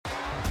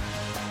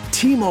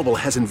T-Mobile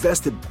has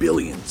invested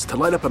billions to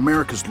light up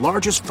America's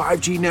largest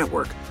 5G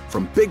network,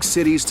 from big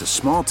cities to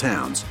small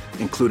towns,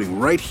 including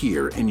right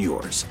here in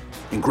yours.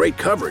 And great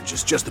coverage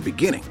is just the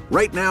beginning.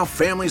 Right now,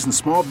 families and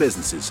small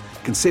businesses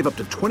can save up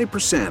to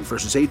 20%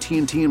 versus AT&T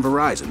and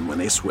Verizon when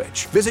they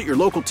switch. Visit your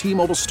local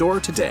T-Mobile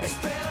store today.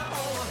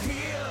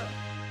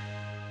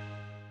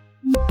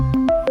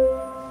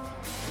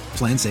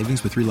 Plan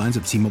savings with 3 lines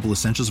of T-Mobile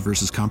Essentials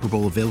versus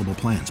comparable available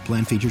plans.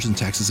 Plan features and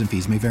taxes and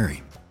fees may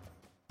vary.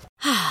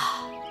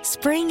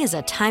 Spring is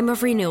a time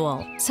of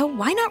renewal, so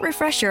why not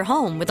refresh your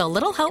home with a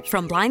little help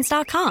from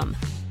Blinds.com?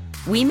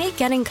 We make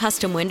getting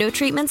custom window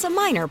treatments a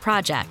minor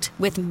project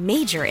with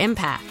major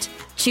impact.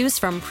 Choose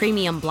from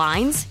premium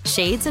blinds,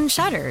 shades, and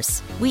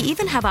shutters. We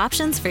even have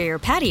options for your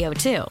patio,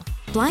 too.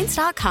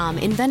 Blinds.com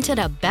invented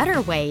a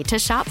better way to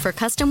shop for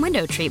custom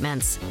window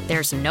treatments.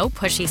 There's no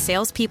pushy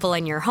salespeople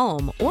in your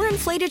home or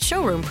inflated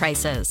showroom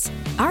prices.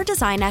 Our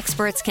design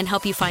experts can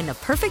help you find the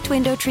perfect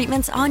window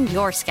treatments on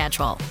your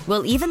schedule.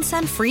 We'll even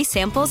send free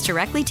samples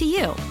directly to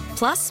you.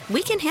 Plus,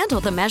 we can handle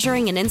the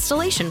measuring and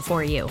installation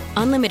for you.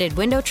 Unlimited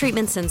window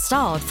treatments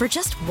installed for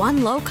just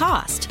one low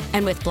cost.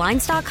 And with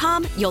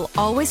Blinds.com, you'll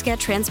always get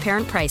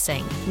transparent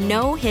pricing.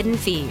 No hidden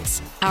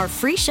fees. Our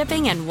free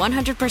shipping and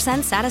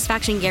 100%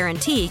 satisfaction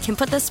guarantee can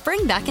put the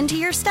spring back into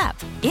your step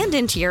and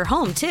into your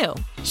home, too.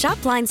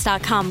 Shop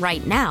Blinds.com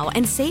right now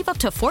and save up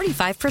to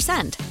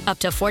 45%. Up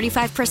to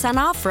 45%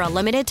 off for a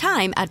limited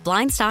time at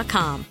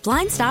Blinds.com.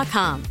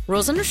 Blinds.com.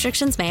 Rules and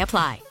restrictions may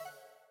apply.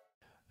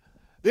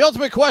 The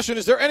ultimate question,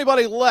 is there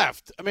anybody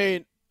left? I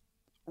mean,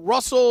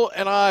 Russell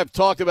and I have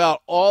talked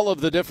about all of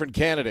the different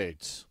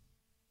candidates.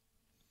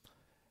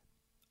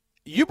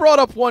 You brought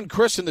up one,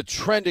 Chris, in the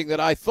trending that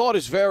I thought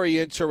is very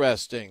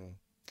interesting,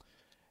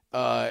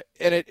 and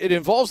it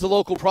involves the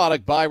local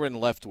product Byron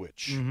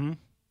Leftwich. Mm-hmm.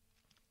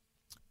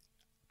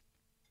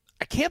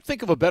 I can't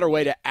think of a better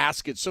way to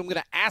ask it, so I'm going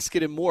to ask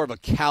it in more of a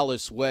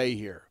callous way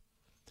here.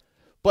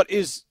 But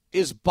is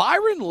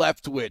Byron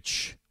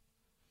Leftwich,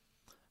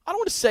 I don't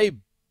want to say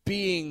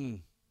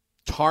being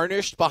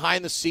tarnished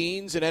behind the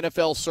scenes in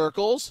NFL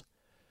circles,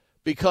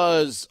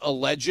 because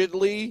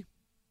allegedly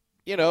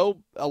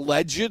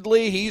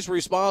he's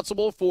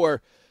responsible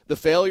for the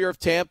failure of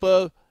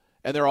Tampa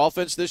and their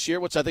offense this year,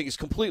 which I think is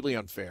completely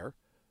unfair.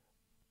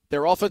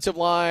 Their offensive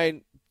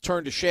line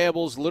turned to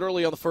shambles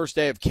literally on the first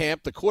day of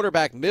camp. The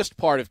quarterback missed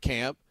part of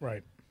camp.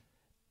 Right.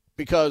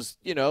 Because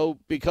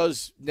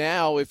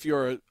now if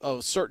you're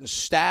a certain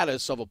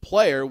status of a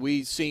player,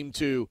 we seem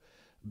to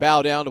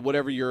bow down to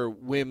whatever your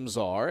whims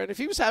are. And if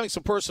he was having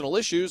some personal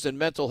issues and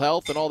mental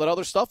health and all that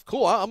other stuff,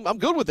 cool, I'm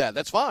good with that.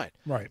 That's fine.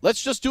 Right.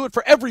 Let's just do it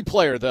for every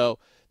player, though,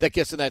 that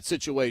gets in that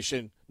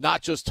situation,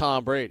 not just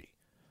Tom Brady.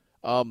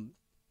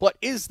 But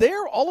is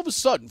there all of a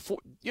sudden,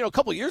 a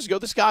couple of years ago,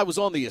 this guy was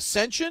on the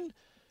ascension,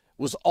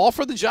 was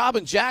offered the job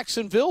in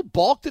Jacksonville,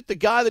 balked at the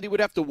guy that he would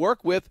have to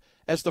work with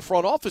as the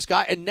front office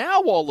guy, and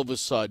now all of a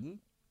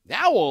sudden,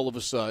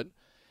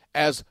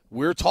 as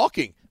we're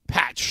talking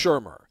Pat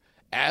Shurmur,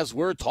 as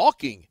we're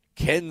talking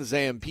Ken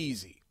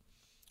Zampese,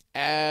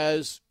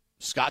 as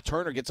Scott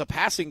Turner gets a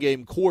passing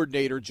game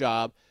coordinator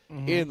job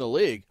in the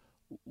league,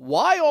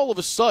 why all of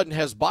a sudden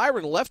has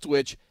Byron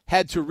Leftwich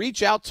had to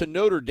reach out to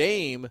Notre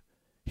Dame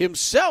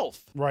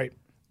himself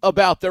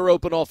about their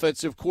open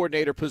offensive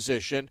coordinator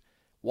position?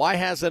 Why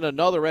hasn't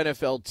another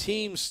NFL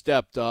team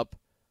stepped up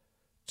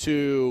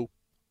to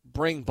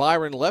bring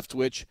Byron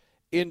Leftwich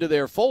into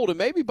their fold? And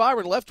maybe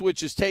Byron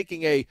Leftwich is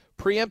taking a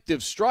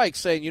preemptive strike,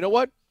 saying, you know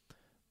what?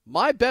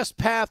 My best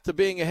path to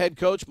being a head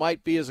coach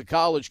might be as a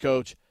college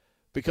coach,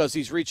 because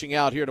he's reaching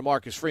out here to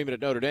Marcus Freeman at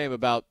Notre Dame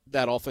about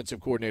that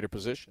offensive coordinator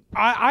position.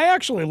 I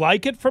actually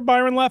like it for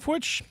Byron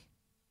Leftwich.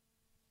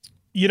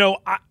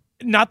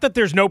 Not that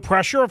there's no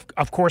pressure.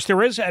 Of course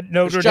there is at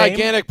Notre Dame. There's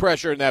gigantic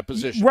pressure in that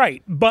position.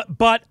 Right.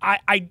 But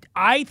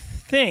I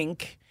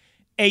think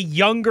a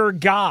younger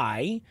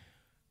guy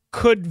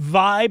could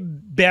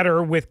vibe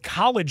better with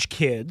college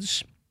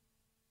kids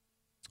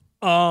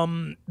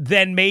than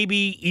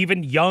maybe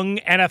even young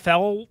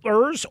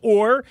NFLers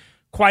or,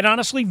 quite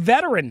honestly,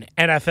 veteran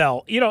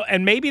NFL.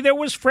 And maybe there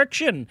was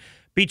friction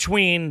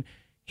between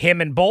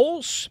him and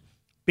Bowles,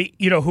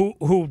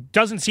 who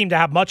doesn't seem to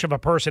have much of a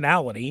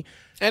personality,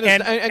 and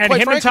him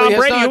frankly, and Tom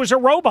Brady, who was a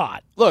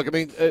robot. Look,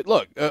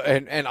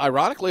 and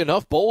ironically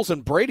enough, Bowles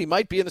and Brady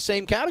might be in the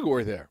same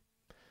category there,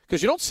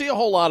 because you don't see a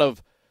whole lot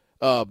of,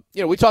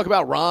 we talk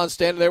about Ron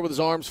standing there with his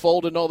arms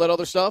folded and all that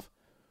other stuff.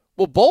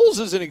 Well, Bowles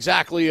isn't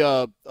exactly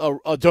a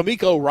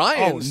D'Amico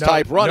Ryans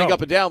type running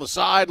up and down the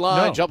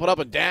sideline, jumping up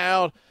and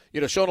down,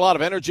 showing a lot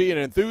of energy and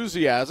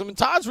enthusiasm. And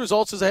Todd's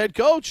results as a head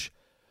coach,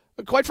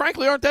 quite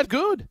frankly, aren't that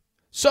good.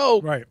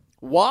 So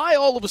why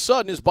all of a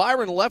sudden is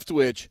Byron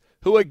Leftwich,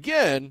 who,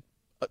 again,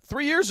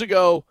 3 years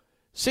ago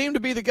seemed to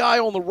be the guy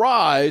on the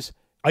rise.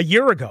 A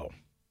year ago,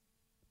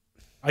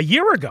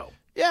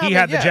 he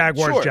had the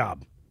Jaguars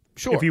job,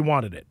 if he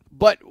wanted it.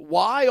 But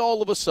why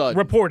all of a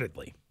sudden?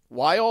 Reportedly.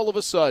 Why all of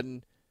a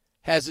sudden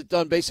has it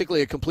done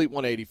basically a complete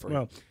 180 for him?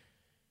 Well,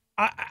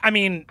 I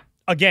mean,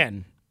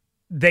 again,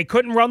 they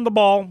couldn't run the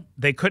ball.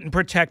 They couldn't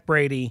protect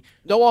Brady.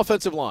 No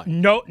offensive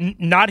line. No,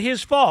 not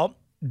his fault.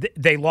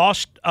 They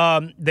lost.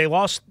 They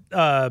lost.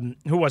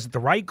 Who was it? The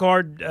right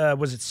guard.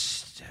 Was it?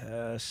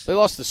 They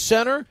lost the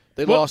center.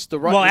 They lost the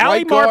right,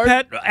 Ali right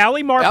guard.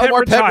 Ali Marpet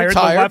retired, the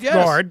left yes.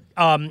 guard.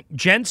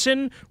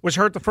 Jensen was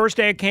hurt the first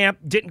day of camp.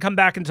 Didn't come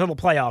back until the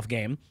playoff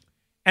game.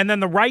 And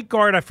then the right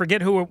guard, I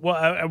forget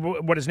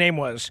what his name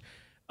was,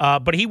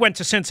 but he went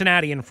to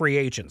Cincinnati in free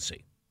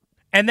agency.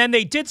 And then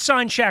they did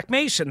sign Shaq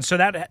Mason, so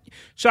I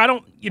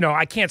don't,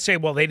 I can't say,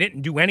 well, they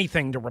didn't do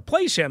anything to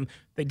replace him.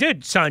 They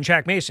did sign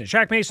Shaq Mason.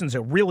 Shaq Mason's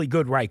a really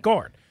good right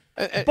guard.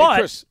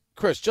 But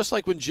Chris, just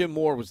like when Jim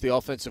Moore was the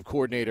offensive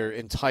coordinator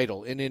in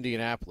title in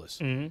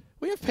Indianapolis,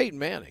 we have Peyton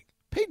Manning.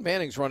 Peyton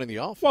Manning's running the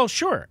offense. Well,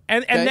 sure,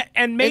 and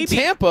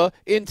maybe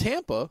in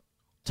Tampa,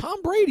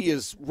 Tom Brady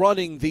is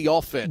running the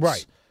offense,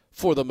 right,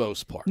 for the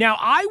most part. Now,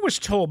 I was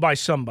told by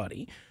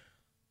somebody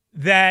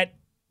that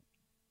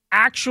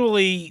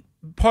actually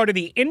part of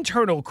the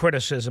internal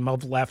criticism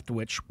of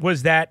Leftwich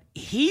was that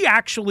he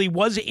actually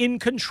was in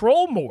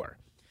control more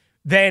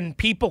than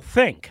people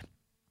think.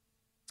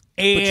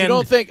 And, but you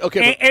don't think,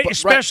 okay,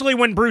 especially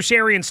when Bruce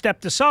Arians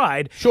stepped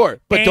aside. Sure,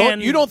 but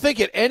you don't think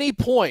at any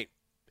point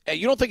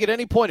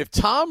if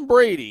Tom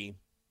Brady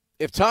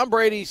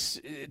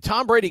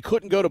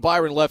couldn't go to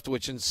Byron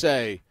Leftwich and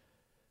say,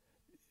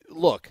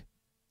 look,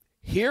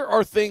 here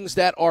are things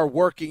that are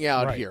working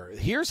out right. here.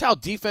 Here's how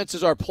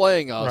defenses are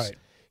playing us. Right.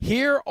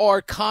 Here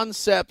are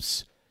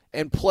concepts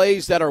and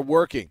plays that are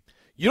working.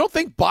 You don't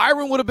think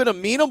Byron would have been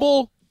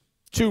amenable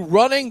to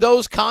running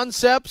those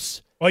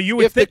concepts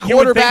if the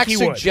quarterback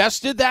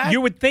suggested that?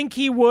 You would think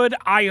he would.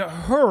 I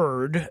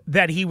heard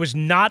that he was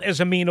not as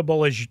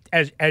amenable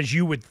as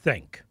you would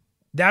think.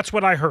 That's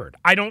what I heard.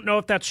 I don't know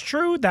if that's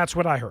true. That's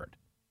what I heard.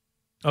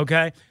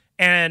 Okay?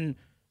 And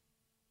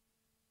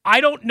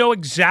I don't know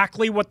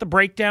exactly what the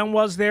breakdown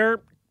was there.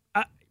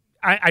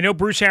 I know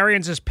Bruce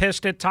Arians is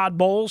pissed at Todd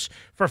Bowles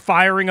for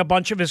firing a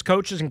bunch of his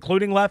coaches,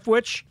 including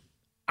Leftwich.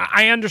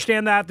 I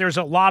understand that. There's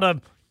a lot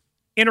of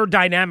inner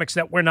dynamics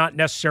that we're not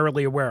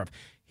necessarily aware of.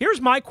 Here's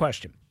my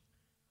question.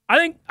 I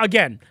think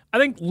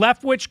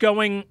Leftwich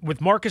going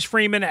with Marcus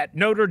Freeman at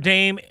Notre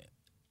Dame,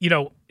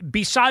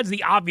 besides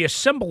the obvious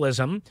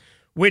symbolism,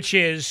 which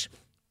is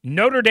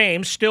Notre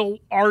Dame still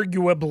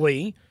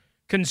arguably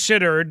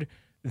considered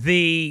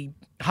the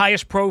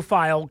highest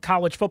profile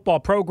college football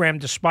program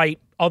despite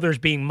others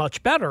being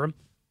much better,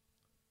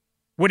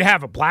 would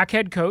have a black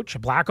head coach, a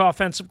black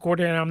offensive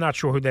coordinator. I'm not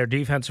sure who their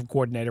defensive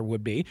coordinator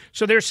would be.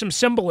 So there's some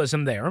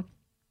symbolism there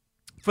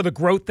for the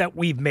growth that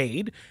we've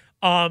made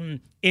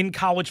in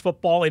college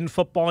football, in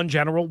football in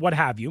general, what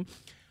have you.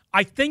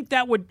 I think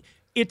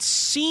it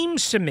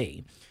seems to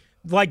me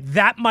like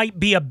that might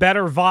be a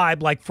better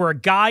vibe, like for a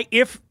guy,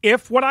 if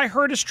what I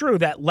heard is true,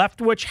 that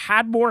Leftwich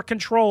had more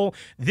control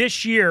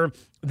this year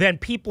than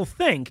people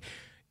think,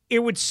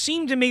 it would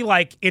seem to me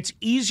like it's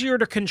easier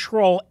to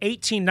control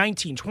 18,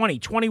 19, 20,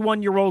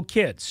 21-year-old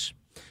kids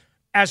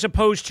as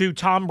opposed to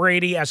Tom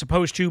Brady, as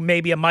opposed to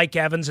maybe a Mike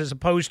Evans, as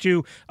opposed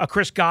to a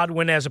Chris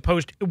Godwin, as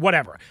opposed to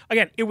whatever.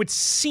 Again, it would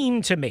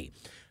seem to me.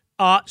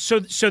 So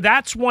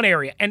that's one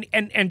area.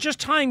 And just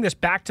tying this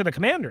back to the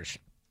Commanders,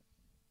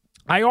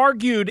 I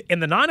argued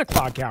in the 9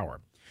 o'clock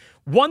hour,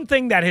 one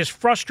thing that has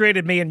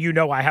frustrated me, and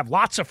I have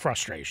lots of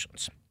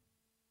frustrations,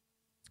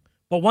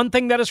 but one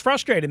thing that has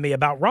frustrated me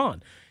about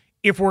Ron,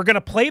 if we're going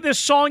to play this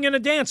song and a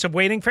dance of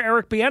waiting for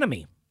Eric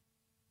Bieniemy,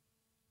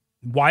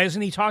 why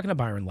isn't he talking to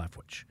Byron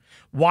Leftwich?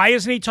 Why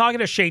isn't he talking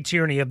to Shea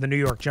Tierney of the New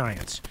York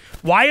Giants?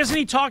 Why isn't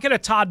he talking to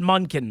Todd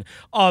Monken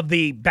of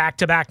the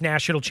back-to-back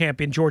national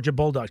champion Georgia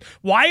Bulldogs?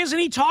 Why isn't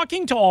he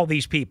talking to all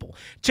these people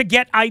to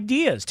get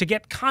ideas, to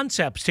get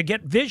concepts, to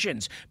get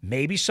visions?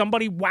 Maybe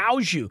somebody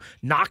wows you,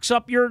 knocks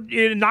off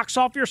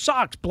your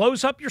socks,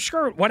 blows up your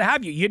skirt, what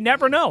have you. You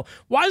never know.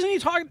 Why isn't he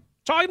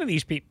talking to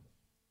these people?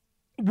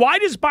 Why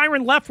does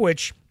Byron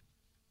Leftwich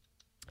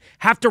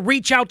have to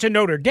reach out to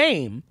Notre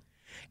Dame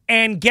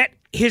and get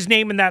his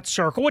name in that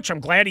circle, which I'm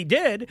glad he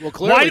did? Well,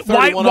 clearly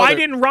why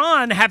didn't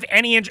Ron have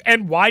any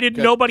and why did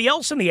nobody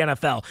else in the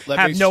NFL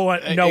have no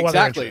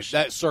other interest?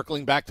 That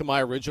circling back to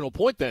my original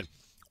point then.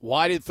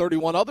 Why did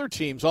 31 other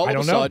teams all of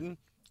a sudden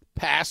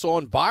pass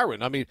on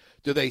Byron? I mean,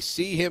 do they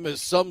see him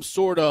as some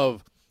sort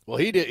of, well,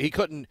 he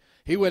went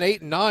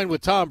 8-9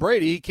 with Tom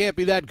Brady. He can't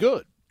be that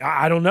good.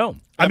 I don't know.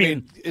 I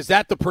mean, is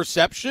that the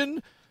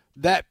perception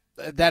that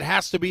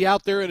has to be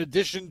out there in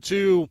addition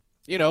to,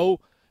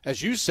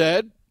 as you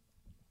said,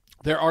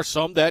 there are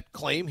some that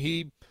claim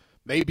he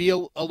may be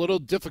a little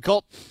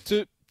difficult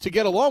to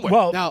get along with.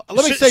 Well, now,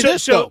 let me say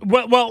this, though.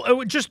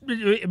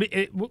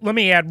 Let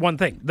me add one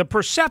thing. The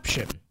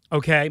perception,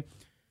 okay,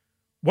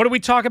 what do we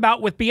talk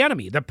about with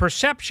Bieniemy? The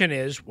perception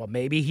is, well,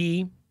 maybe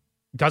he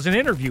doesn't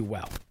interview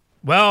well.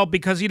 Well,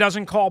 because he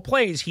doesn't call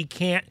plays, he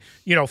can't,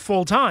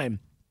 full-time.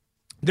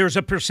 There's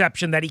a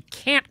perception that he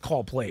can't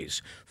call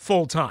plays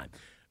full-time.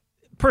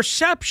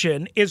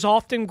 Perception is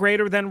often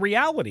greater than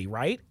reality,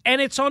 right? And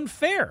it's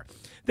unfair.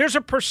 There's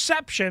a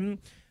perception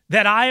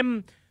that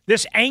I'm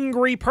this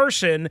angry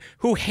person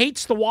who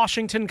hates the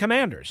Washington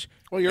Commanders.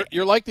 Well,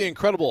 you're like the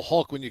Incredible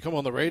Hulk when you come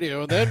on the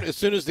radio, and then as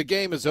soon as the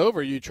game is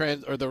over,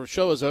 or the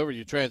show is over,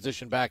 you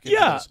transition back into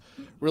this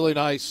really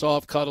nice,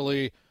 soft,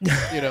 cuddly,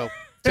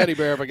 teddy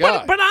bear of a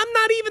guy. But I'm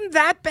not even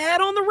that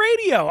bad on the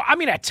radio. I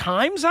mean, at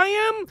times I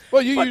am.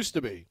 Well, you used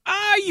to be.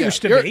 I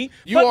used to be.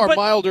 You are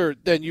milder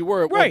than you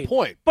were at one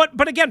point.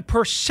 But again,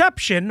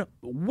 perception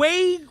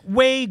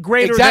way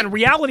greater than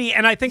reality,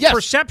 and I think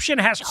perception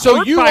has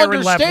hurt Byron Leftwich. So you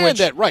understand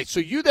that, right?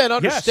 So you then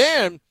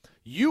understand.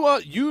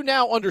 Yes. You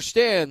now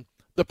understand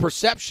the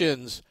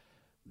perceptions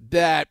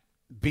that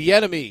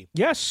Bieniemy,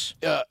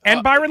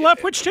 and Byron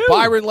Leftwich too.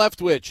 Byron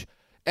Leftwich,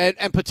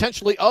 and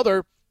potentially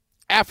other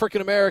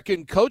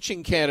African-American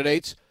coaching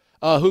candidates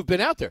who've been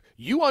out there.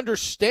 You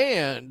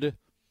understand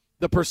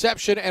the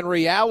perception and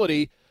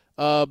reality,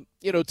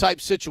 type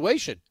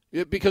situation.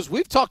 Because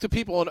we've talked to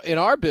people in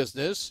our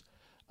business,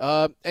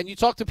 and you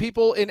talk to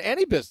people in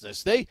any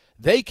business. They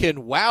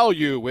can wow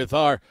you with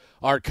our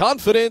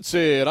confidence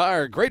and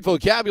our great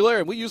vocabulary,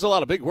 and we use a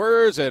lot of big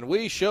words, and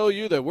we show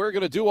you that we're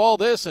going to do all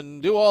this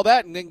and do all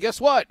that, and then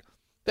guess what?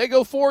 They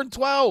go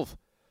 4-12,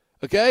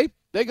 okay?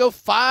 They go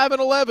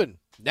 5-11.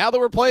 Now that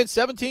we're playing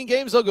 17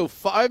 games, they'll go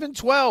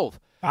 5-12.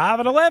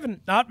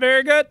 5-11, not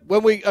very good.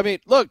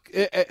 Look,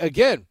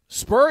 again,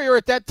 Spurrier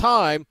at that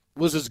time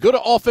was as good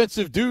an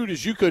offensive dude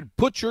as you could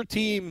put your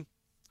team,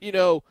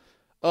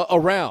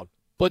 around.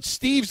 But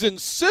Steve's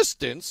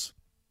insistence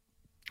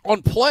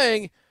on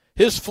playing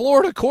his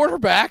Florida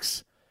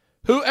quarterbacks,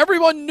 who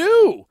everyone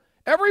knew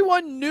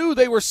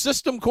they were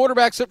system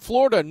quarterbacks at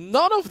Florida.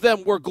 None of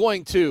them were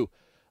going to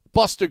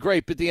bust a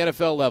grape at the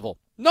NFL level.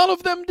 None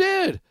of them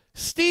did.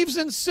 Steve's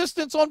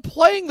insistence on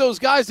playing those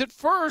guys at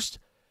first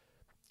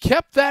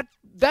kept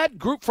that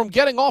group from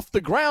getting off the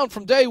ground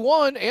from day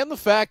one, and the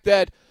fact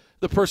that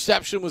the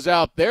perception was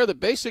out there that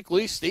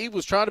basically Steve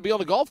was trying to be on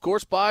the golf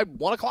course by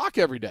 1 o'clock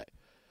every day.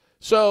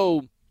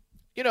 So,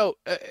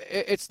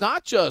 it's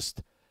not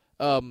just,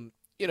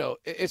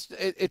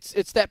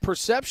 it's that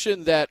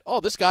perception that,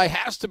 this guy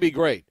has to be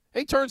great.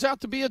 He turns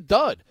out to be a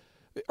dud.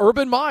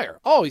 Urban Meyer,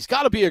 he's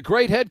got to be a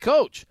great head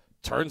coach.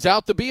 Turns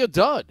out to be a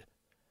dud.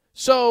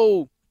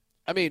 So,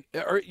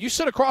 you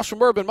sit across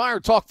from Urban Meyer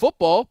and talk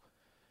football,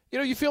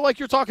 you feel like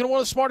you're talking to one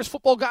of the smartest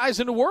football guys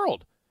in the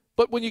world.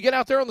 But when you get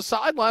out there on the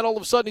sideline, all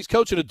of a sudden he's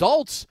coaching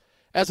adults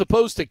as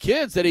opposed to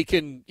kids that he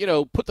can,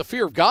 put the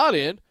fear of God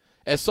in,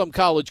 as some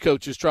college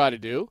coaches try to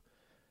do.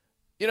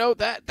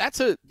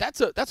 That's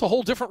a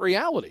whole different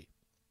reality.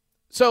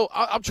 So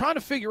I'm trying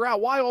to figure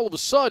out why all of a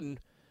sudden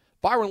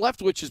Byron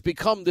Leftwich has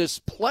become this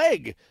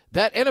plague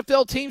that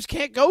NFL teams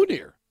can't go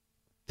near.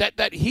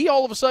 That he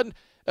all of a sudden,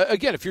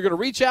 again, if you're going to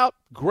reach out,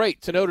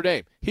 great, to Notre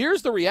Dame.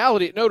 Here's the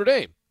reality at Notre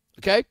Dame,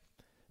 okay?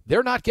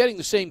 They're not getting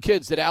the same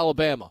kids that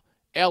Alabama,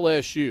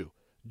 LSU,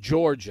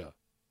 Georgia.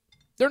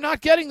 They're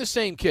not getting the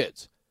same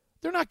kids.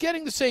 They're not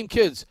getting the same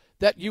kids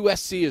that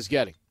USC is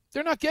getting.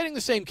 They're not getting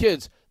the same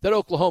kids that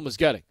Oklahoma is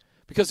getting.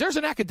 Because there's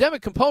an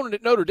academic component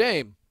at Notre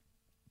Dame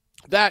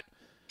that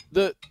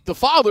the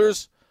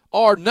fathers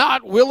are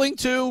not willing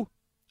to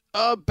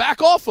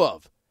back off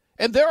of.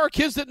 And there are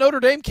kids that Notre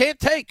Dame can't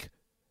take.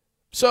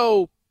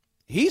 So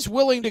he's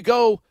willing to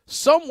go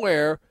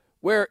somewhere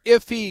where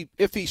if he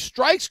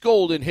strikes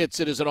gold and hits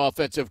it as an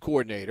offensive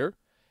coordinator,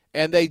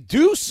 and they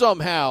do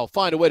somehow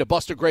find a way to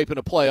bust a grape in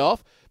a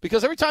playoff,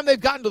 because every time they've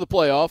gotten to the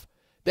playoff,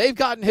 they've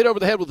gotten hit over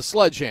the head with a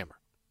sledgehammer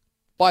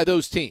by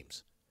those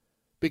teams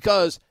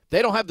because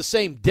they don't have the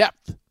same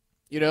depth.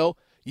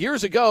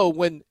 Years ago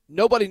when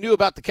nobody knew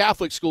about the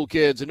Catholic school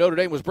kids and Notre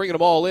Dame was bringing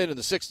them all in the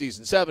 60s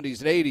and 70s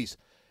and 80s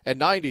and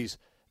 90s,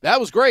 that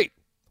was great.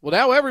 Well,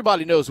 now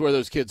everybody knows where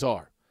those kids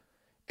are.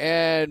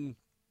 And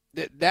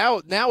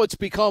now it's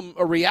become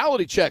a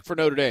reality check for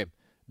Notre Dame.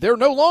 They're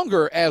no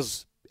longer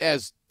as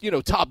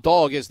top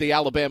dog as the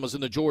Alabamas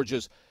and the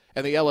Georgias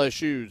and the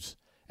LSUs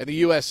and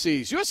the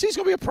USCs. USC's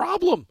going to be a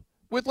problem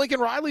with Lincoln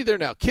Riley there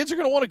now. Kids are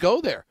going to want to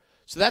go there.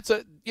 So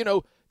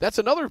that's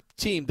another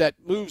team that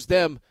moves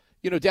them,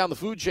 down the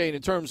food chain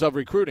in terms of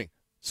recruiting.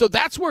 So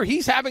that's where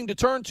he's having to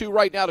turn to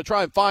right now to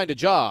try and find a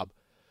job,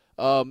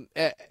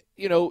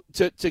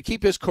 to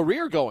keep his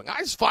career going. I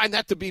just find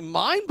that to be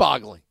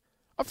mind-boggling.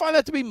 I find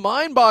that to be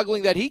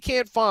mind-boggling that he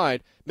can't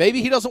find.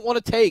 Maybe he doesn't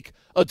want to take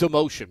a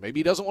demotion. Maybe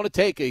he doesn't want to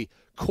take a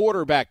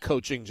quarterback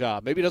coaching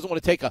job. Maybe he doesn't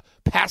want to take a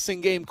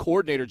passing game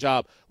coordinator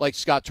job like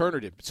Scott Turner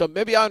did. So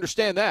maybe I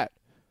understand that.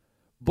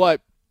 But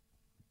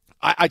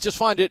I just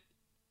find it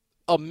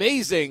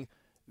amazing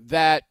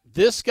that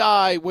this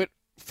guy went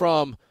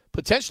from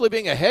potentially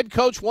being a head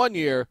coach one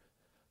year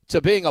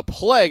to being a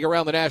plague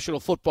around the National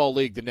Football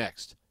League the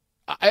next.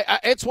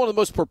 It's one of the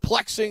most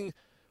perplexing,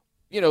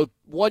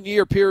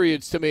 1-year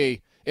periods to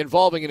me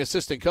involving an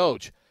assistant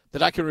coach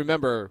that I can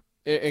remember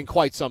in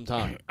quite some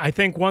time. I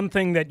think one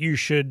thing that you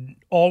should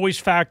always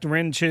factor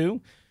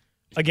into,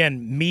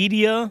 again,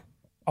 media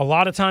a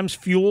lot of times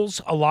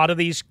fuels a lot of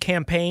these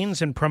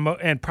campaigns and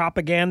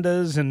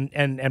propagandas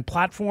and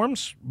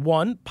platforms,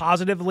 one,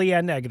 positively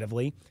and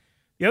negatively.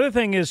 The other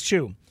thing is,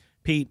 too,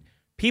 Pete,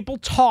 people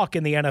talk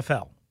in the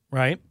NFL,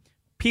 right?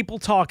 People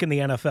talk in the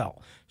NFL.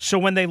 So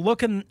when they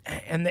look and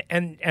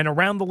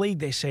around the league,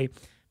 they say,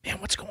 man,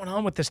 what's going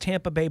on with this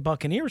Tampa Bay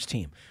Buccaneers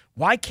team?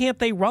 Why can't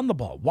they run the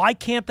ball? Why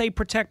can't they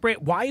protect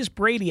Brady? Why is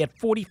Brady at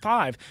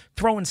 45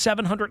 throwing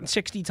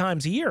 760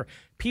 times a year?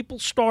 People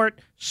start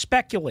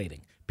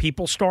speculating.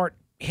 People start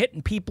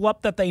hitting people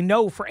up that they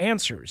know for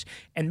answers.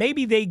 And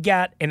maybe they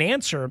got an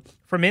answer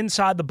from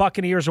inside the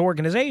Buccaneers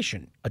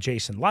organization, a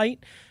Jason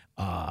Light,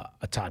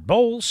 a Todd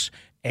Bowles,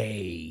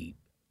 a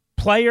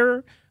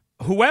player,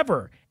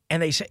 whoever. And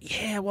they say,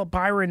 yeah, well,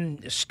 Byron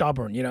is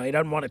stubborn. He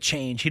doesn't want to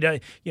change. He does,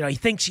 he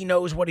thinks he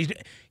knows what he's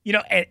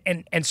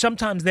doing. And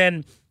sometimes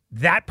then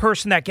that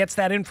person that gets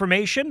that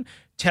information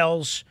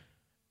tells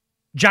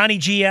Johnny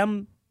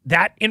GM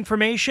that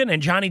information,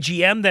 and Johnny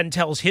GM then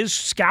tells his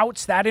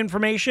scouts that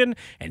information,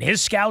 and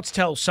his scouts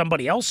tell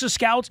somebody else's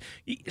scouts.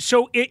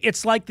 So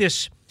it's like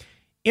this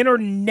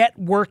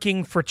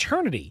inter-networking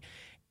fraternity.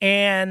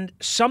 And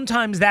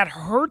sometimes that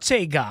hurts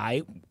a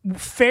guy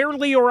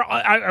fairly or,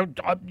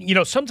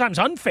 sometimes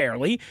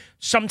unfairly,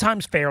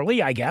 sometimes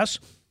fairly, I guess.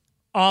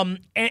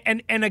 And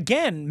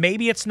again,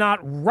 maybe it's not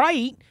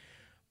right,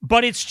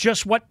 but it's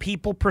just what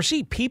people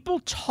perceive.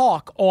 People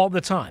talk all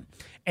the time,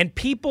 and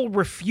people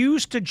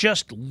refuse to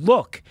just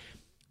look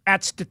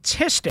at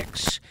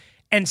statistics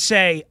and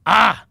say,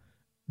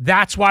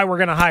 that's why we're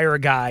going to hire a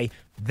guy.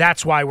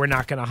 That's why we're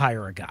not going to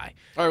hire a guy.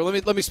 All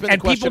right, let me spin the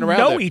question around. And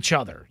people know there. each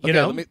other.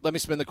 Let me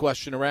spin the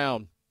question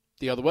around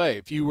the other way.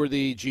 If you were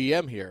the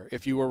GM here,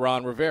 if you were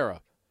Ron Rivera,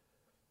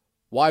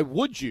 why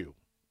would you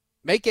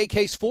make a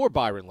case for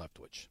Byron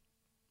Leftwich?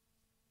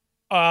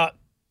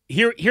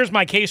 Here's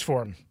my case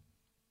for him.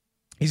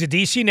 He's a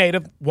D.C.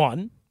 native,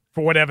 1,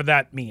 for whatever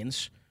that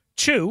means.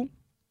 2,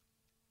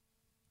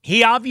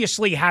 he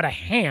obviously had a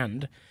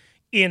hand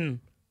in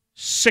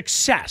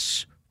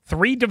success.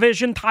 3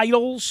 division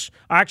titles.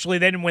 Actually,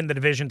 they didn't win the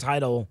division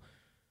title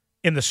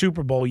in the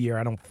Super Bowl year,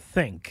 I don't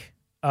think.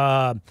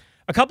 A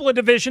couple of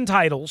division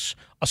titles,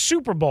 a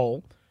Super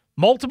Bowl,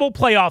 multiple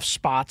playoff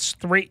spots,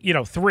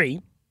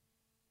 3.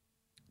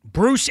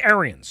 Bruce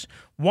Arians,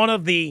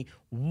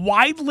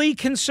 widely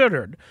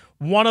considered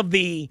one of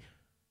the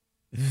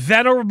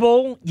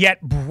venerable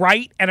yet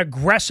bright and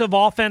aggressive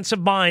offensive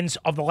minds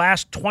of the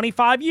last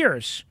 25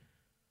 years,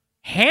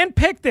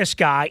 handpicked this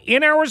guy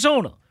in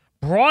Arizona,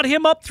 brought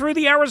him up through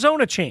the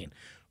Arizona chain,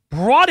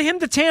 brought him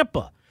to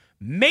Tampa,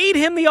 made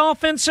him the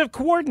offensive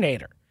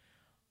coordinator,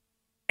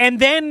 and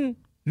then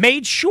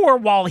made sure,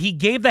 while he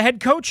gave the head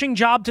coaching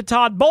job to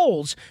Todd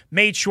Bowles,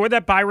 made sure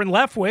that Byron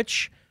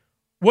Leftwich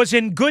was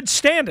in good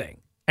standing.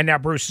 And now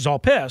Bruce is all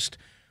pissed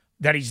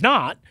that he's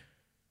not.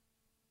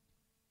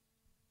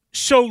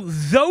 So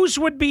those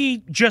would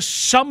be just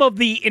some of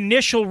the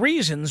initial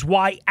reasons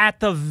why, at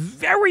the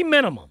very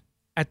minimum,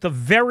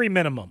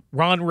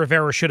 Ron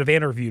Rivera should have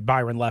interviewed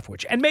Byron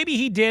Leftwich. And maybe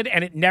he did,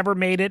 and it never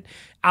made it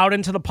out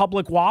into the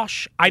public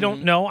wash. I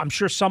don't know. I'm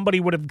sure somebody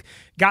would have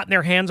gotten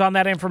their hands on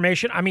that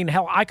information. I mean,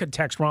 hell, I could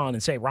text Ron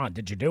and say, Ron,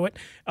 did you do it?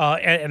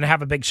 And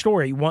have a big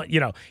story.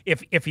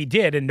 If he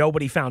did and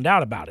nobody found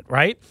out about it,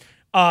 right?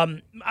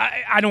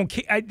 I don't.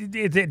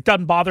 It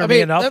doesn't bother me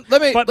enough.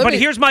 But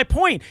here's my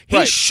point.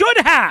 He should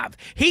have.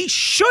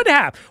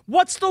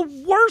 What's the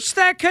worst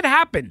that could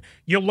happen?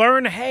 You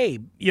learn, hey,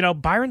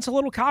 Byron's a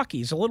little cocky.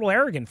 He's a little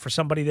arrogant for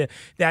somebody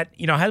that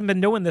hasn't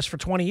been doing this for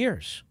 20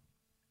 years.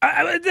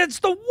 That's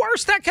the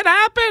worst that could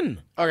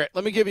happen. All right,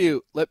 let me give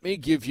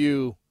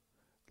you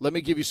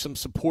some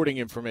supporting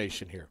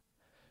information here.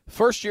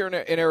 First year in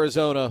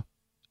Arizona,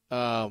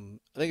 I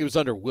think it was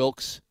under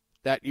Wilkes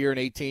that year in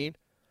 2018.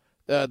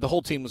 The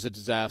whole team was a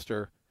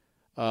disaster.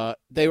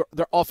 They're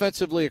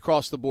offensively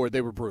across the board,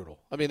 they were brutal.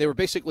 I mean, they were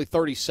basically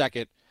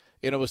 32nd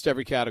in almost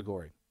every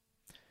category.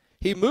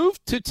 He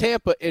moved to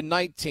Tampa in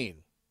 19,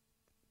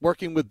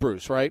 working with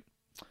Bruce, right?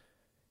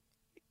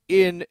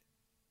 In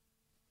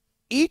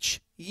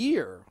each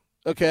year,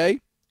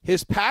 okay,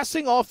 his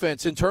passing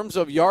offense in terms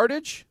of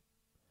yardage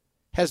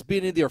has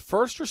been either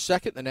first or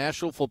second in the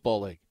National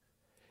Football League.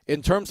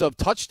 In terms of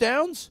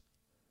touchdowns,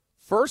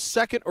 first,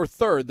 second, or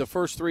third the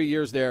first 3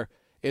 years there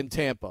in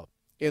Tampa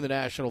in the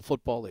National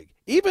Football League.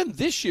 Even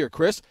this year,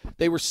 Chris,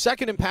 they were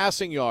second in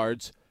passing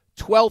yards,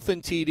 12th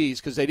in TDs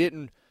because they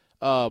didn't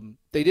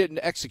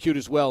execute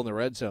as well in the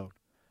red zone.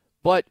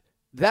 But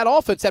that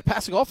offense, that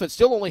passing offense,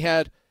 still only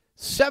had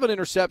 7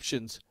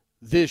 interceptions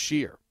this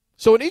year.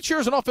 So in each year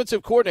as an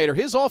offensive coordinator,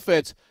 his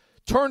offense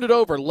turned it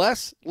over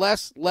less,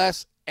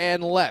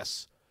 and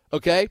less.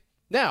 Okay?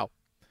 Now,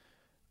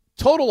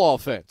 total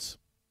offense,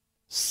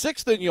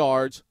 6th in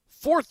yards,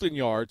 4th in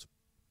yards,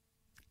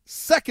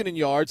 2nd in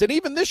yards, and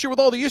even this year with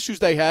all the issues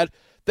they had,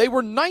 they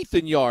were 9th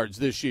in yards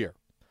this year.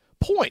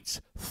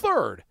 Points,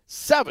 3rd,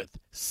 7th,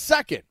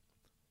 2nd,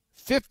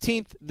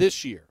 15th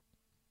this year.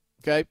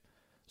 Okay?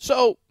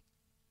 So,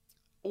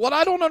 what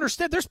I don't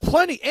understand, there's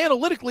plenty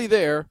analytically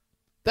there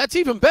that's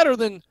even better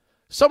than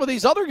some of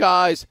these other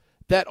guys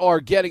that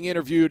are getting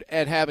interviewed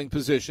and having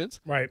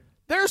positions. Right.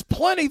 There's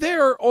plenty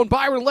there on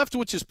Byron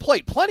Leftwich's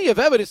plate. Plenty of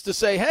evidence to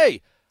say,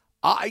 hey,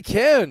 I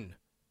can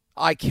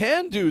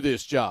do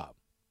this job.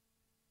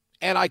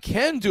 And I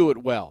can do it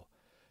well.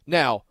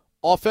 Now,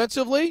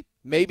 offensively,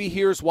 maybe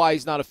here's why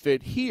he's not a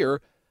fit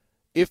here,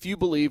 if you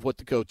believe what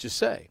the coaches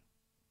say.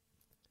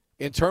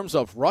 In terms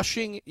of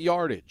rushing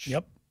yardage,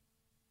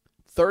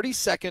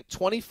 32nd,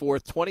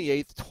 24th,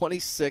 28th,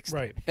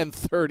 26th, and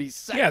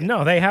 32nd. Yeah,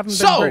 no, they haven't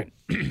been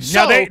great.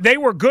 Now, they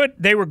were good.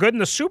 They were good in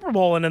the Super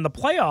Bowl and in the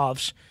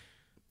playoffs.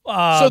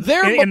 So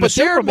they're in the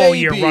Super Bowl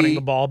year running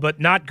the ball, but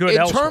not good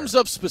elsewhere. In terms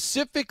of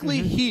specifically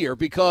here,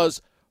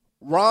 because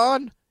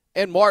Ron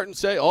and Martin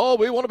say, "Oh,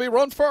 we want to be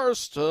run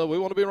first. We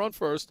want to be run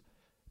first."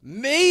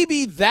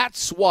 Maybe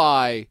that's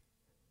why.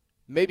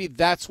 Maybe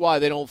that's why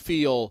they don't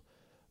feel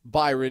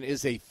Byron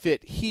is a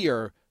fit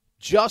here,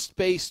 just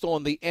based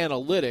on the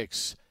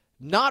analytics,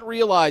 not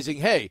realizing,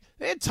 hey,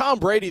 they had Tom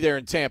Brady there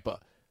in Tampa.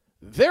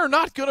 They're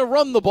not going to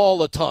run the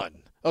ball a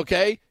ton.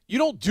 Okay, you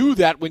don't do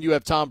that when you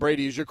have Tom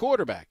Brady as your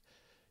quarterback.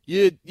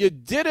 You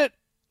did it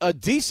a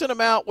decent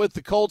amount with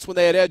the Colts when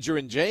they had Edger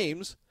and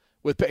James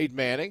with Peyton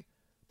Manning.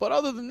 But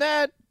other than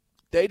that,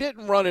 they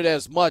didn't run it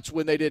as much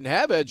when they didn't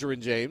have Edger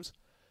and James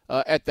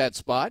at that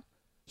spot.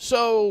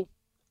 So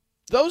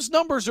those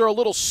numbers are a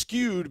little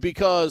skewed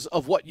because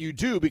of what you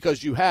do,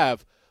 because you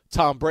have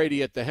Tom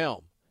Brady at the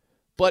helm.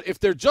 But if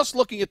they're just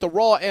looking at the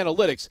raw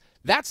analytics,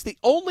 that's the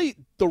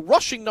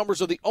rushing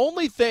numbers are the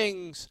only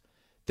things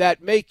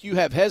that make you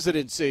have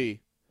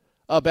hesitancy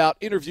about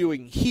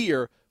interviewing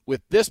here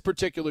with this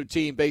particular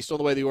team based on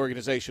the way the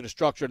organization is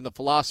structured and the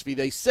philosophy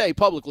they say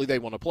publicly they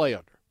want to play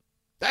under.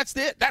 That's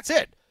it. That's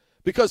it.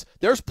 Because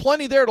there's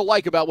plenty there to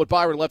like about what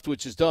Byron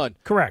Leftwich has done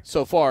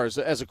so far as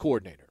a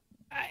coordinator.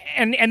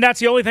 And that's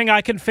the only thing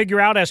I can figure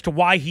out as to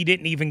why he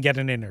didn't even get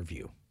an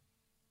interview.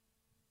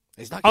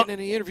 He's not getting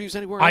any interviews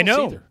anywhere else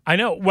either. I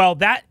know. Well,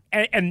 that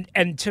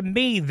and to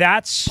me,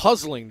 that's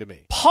puzzling to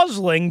me.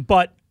 Puzzling,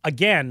 but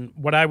again,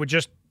 what I would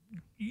just –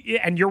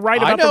 and you're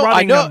right about the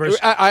running numbers.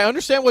 I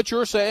understand what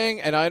you're saying,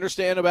 and I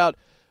understand about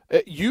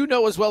you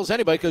know as well as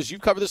anybody because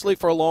you've covered this league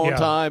for a long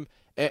time,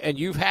 and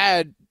you've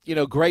had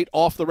great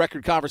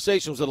off-the-record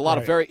conversations with a lot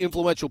of very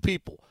influential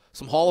people,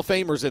 some Hall of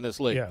Famers in this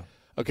league. Yeah.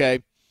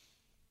 Okay?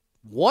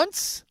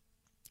 Once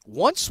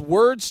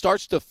word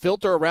starts to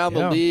filter around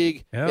the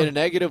league in a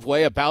negative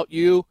way about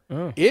you,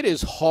 it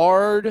is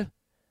hard.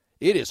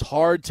 It is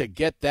hard to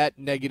get that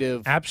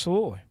negative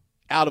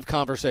out of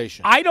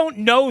conversation. I don't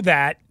know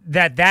that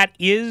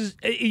is,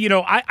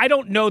 I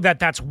don't know that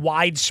that's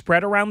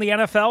widespread around the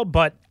NFL,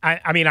 but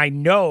I mean, I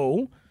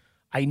know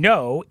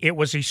it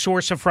was a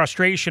source of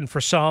frustration for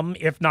some,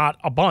 if not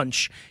a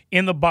bunch,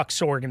 in the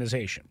Bucs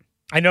organization.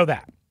 I know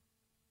that.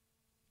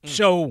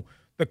 So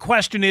the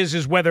question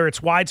is whether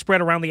it's widespread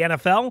around the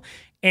NFL,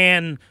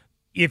 and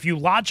if you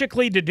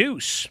logically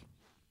deduce,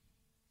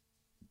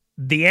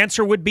 the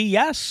answer would be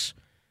yes.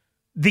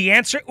 The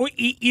answer,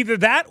 either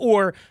that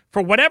or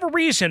for whatever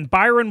reason,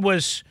 Byron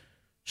was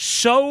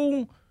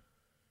so,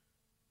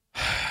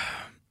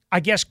 I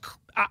guess,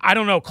 I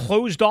don't know,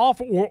 closed off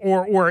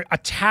or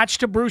attached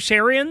to Bruce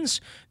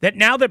Arians that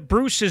now that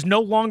Bruce is no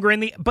longer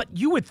in the, but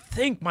you would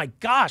think, my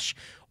gosh,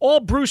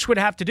 all Bruce would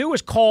have to do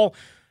is call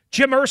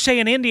Jim Irsay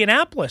in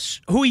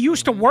Indianapolis, who he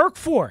used to work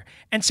for,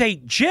 and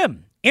say,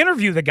 Jim,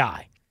 interview the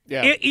guy.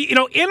 Yeah.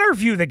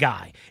 Interview the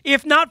guy.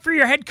 If not for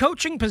your head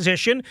coaching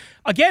position,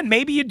 again,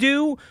 maybe you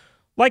do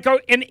like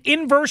an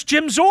inverse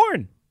Jim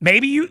Zorn.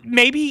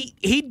 Maybe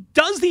he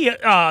does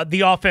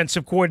the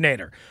offensive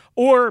coordinator.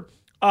 Or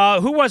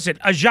who was it?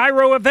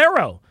 Jairo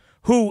Avero,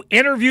 who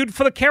interviewed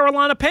for the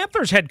Carolina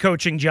Panthers head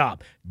coaching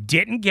job.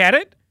 Didn't get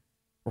it,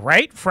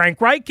 right? Frank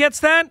Reich gets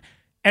that.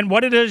 And what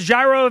did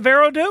Jairo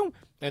Avero do?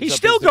 He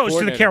still goes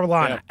to the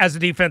Carolina as a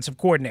defensive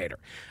coordinator.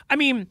 I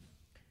mean,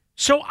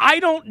 so I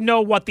don't know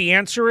what the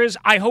answer is.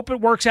 I hope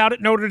it works out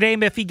at Notre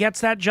Dame if he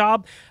gets that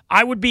job.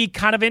 I would be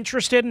kind of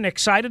interested and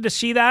excited to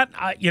see that.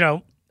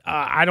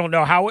 I don't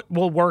know how it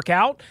will work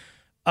out.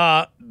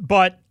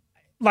 But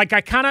like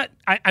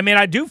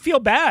I do feel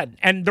bad.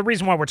 And the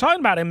reason why we're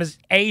talking about him is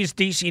A, he's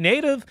DC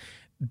native.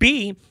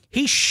 B,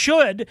 he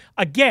should,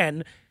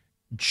 again,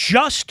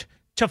 just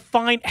to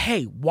find,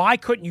 hey, why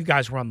couldn't you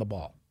guys run the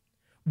ball?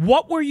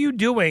 What were you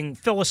doing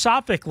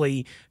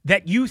philosophically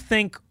that you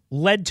think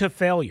led to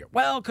failure?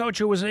 Well, coach,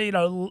 it was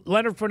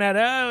Leonard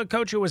Fournette.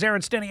 Coach, it was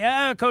Aaron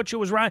Stinney. Coach, it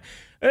was Ryan.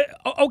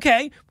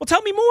 Okay, well,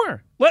 tell me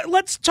more.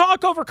 Let's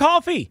talk over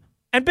coffee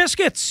and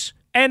biscuits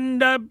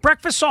and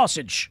breakfast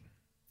sausage.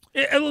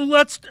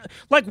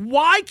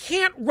 Why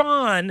can't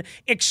Ron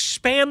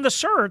expand the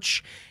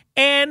search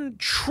and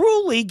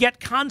truly get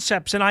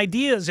concepts and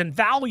ideas and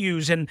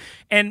values and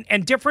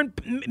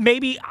different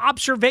maybe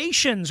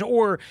observations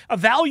or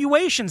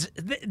evaluations?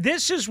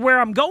 This is where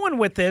I'm going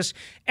with this.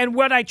 And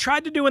what I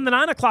tried to do in the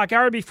 9 o'clock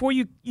hour before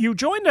you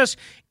joined us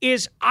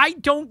is I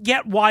don't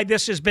get why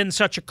this has been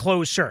such a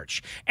closed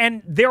search.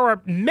 And there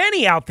are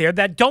many out there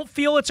that don't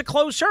feel it's a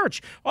closed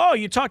search. Oh,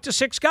 you talked to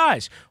 6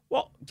 guys.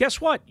 Well,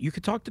 guess what? You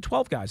could talk to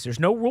 12 guys.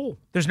 There's no rule.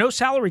 There's no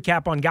salary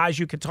cap on guys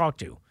you could talk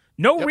to.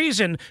 No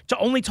reason to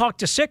only talk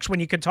to 6 when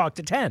you can talk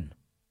to 10.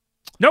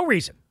 No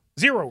reason.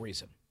 Zero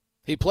reason.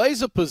 He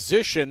plays a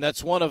position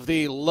that's one of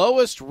the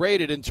lowest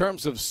rated in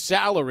terms of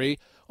salary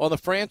on the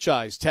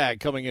franchise tag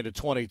coming into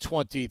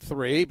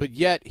 2023, but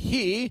yet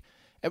he,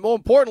 and more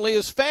importantly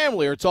his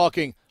family, are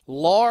talking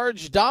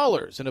large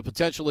dollars in a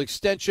potential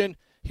extension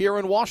here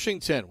in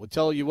Washington. We'll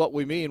tell you what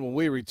we mean when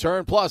we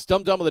return. Plus,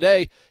 Dum Dum of the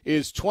Day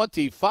is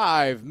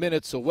 25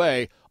 minutes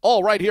away,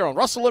 all right here on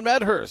Russell and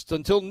Medhurst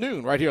until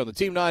noon, right here on the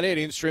Team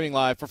 980 and streaming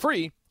live for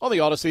free on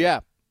the Odyssey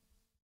app.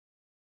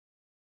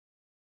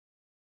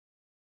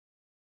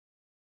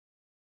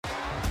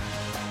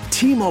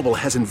 T-Mobile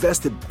has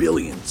invested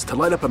billions to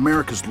light up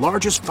America's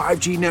largest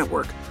 5G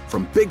network,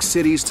 from big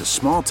cities to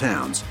small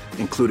towns,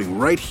 including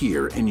right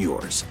here in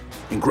yours.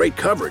 And great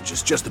coverage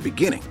is just the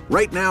beginning.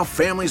 Right now,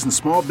 families and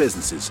small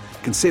businesses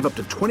can save up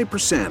to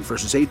 20%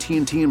 versus AT&T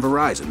and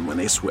Verizon when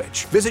they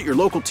switch. Visit your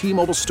local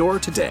T-Mobile store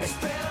today.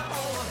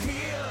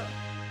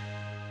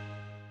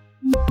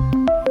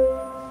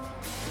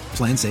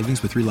 Plan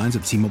savings with 3 lines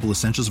of T-Mobile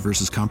Essentials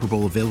versus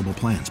comparable available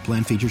plans.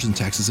 Plan features and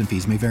taxes and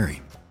fees may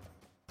vary.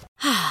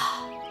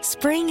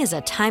 Spring is a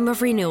time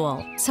of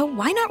renewal, so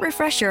why not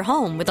refresh your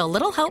home with a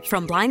little help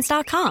from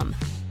Blinds.com?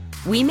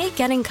 We make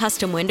getting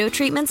custom window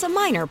treatments a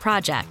minor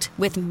project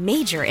with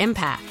major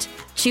impact.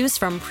 Choose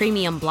from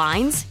premium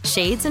blinds,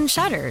 shades, and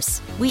shutters.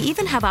 We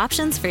even have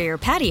options for your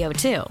patio,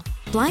 too.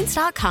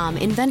 Blinds.com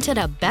invented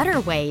a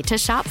better way to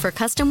shop for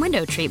custom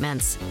window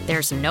treatments.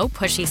 There's no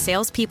pushy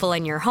salespeople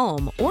in your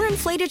home or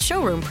inflated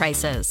showroom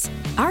prices.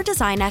 Our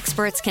design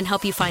experts can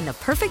help you find the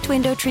perfect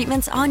window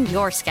treatments on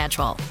your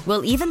schedule.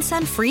 We'll even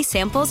send free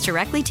samples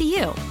directly to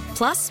you.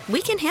 Plus,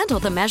 we can handle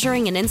the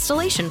measuring and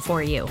installation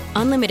for you.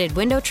 Unlimited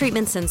window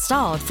treatments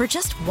installed for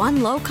just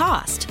one low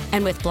cost.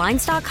 And with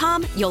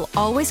Blinds.com, you'll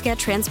always get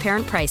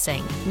transparent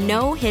pricing.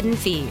 No hidden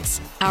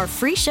fees. Our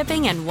free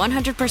shipping and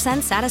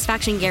 100%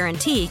 satisfaction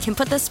guarantee can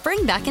put the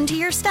spring back into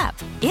your step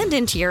and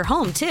into your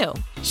home, too.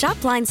 Shop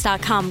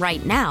Blinds.com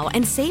right now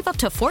and save up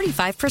to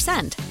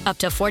 45%. Up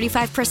to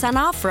 45%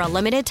 off for a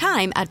limited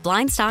time at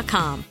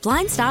Blinds.com.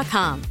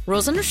 Blinds.com.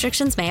 Rules and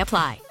restrictions may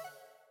apply.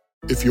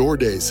 If your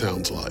day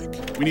sounds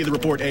like, we need the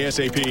report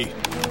ASAP,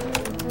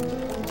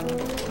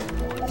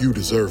 you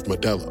deserve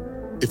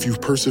Modelo. If you've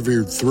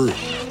persevered through,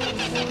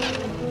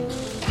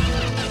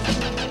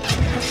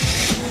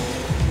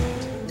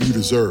 you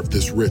deserve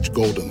this rich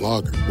golden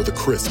lager with a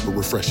crisp but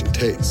refreshing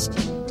taste.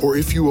 Or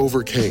if you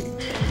overcame, 2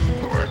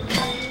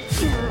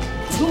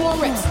 more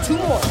reps, 2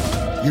 more.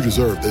 You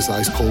deserve this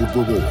ice-cold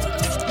reward.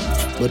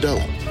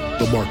 Modelo,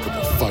 the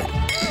Remarkable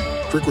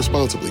Fighter. Drink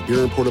responsibly.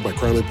 Beer imported by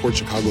Crown Imports,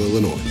 Chicago,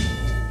 Illinois.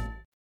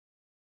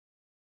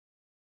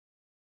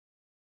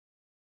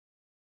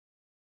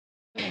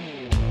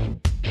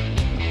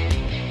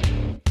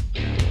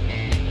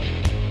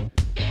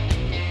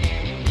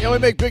 You know, we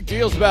make big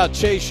deals about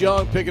Chase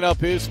Young picking up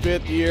his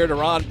 5th year,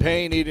 Deron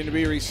Payne needing to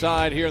be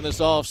re-signed here in this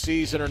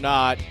offseason or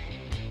not.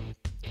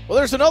 Well,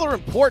 there's another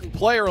important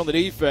player on the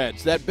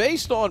defense that,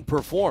 based on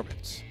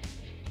performance,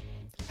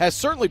 has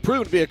certainly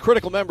proven to be a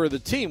critical member of the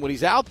team. When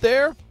he's out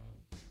there,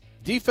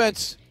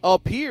 defense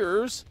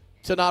appears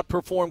to not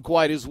perform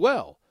quite as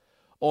well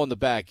on the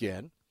back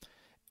end.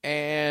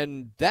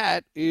 And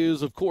that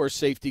is, of course,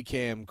 safety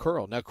Cam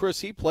Curl. Now, Chris,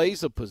 he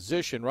plays a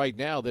position right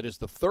now that is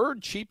the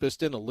 3rd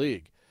cheapest in the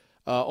league.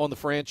 On the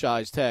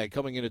franchise tag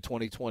coming into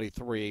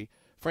 2023.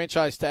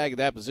 Franchise tag of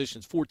that position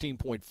is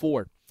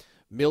 $14.4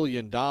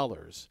 million.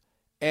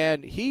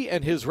 And he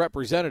and his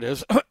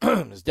representatives,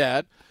 his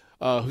dad,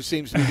 who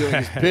seems to be doing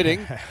his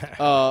bidding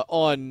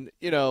on,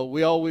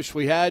 we all wish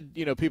we had,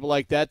 people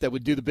like that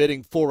would do the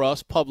bidding for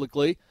us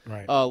publicly,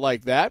 right.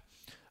 Like that.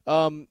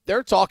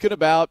 They're talking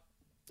about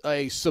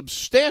a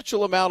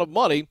substantial amount of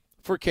money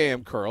for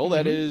Cam Curl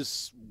that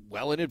is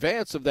well in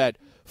advance of that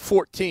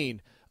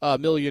 $14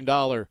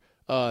 million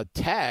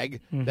tag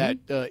that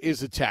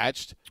is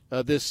attached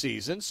this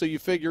season. So you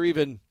figure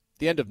even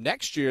the end of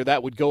next year,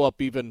 that would go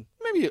up even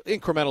maybe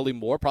incrementally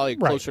more, probably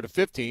closer to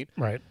 15.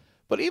 Right.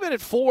 But even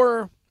at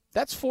 4,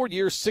 that's 4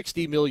 years,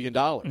 $60 million.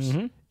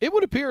 It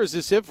would appear as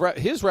if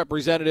his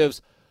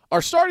representatives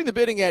are starting the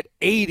bidding at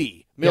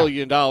 $80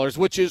 million,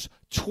 which is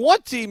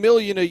 $20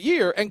 million a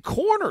year, and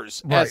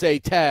corners as a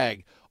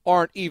tag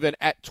aren't even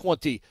at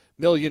 $20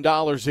 million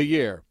a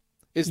year.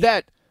 Is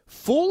that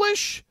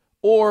foolish,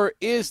 or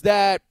is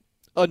that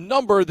a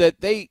number that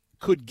they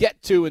could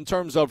get to in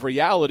terms of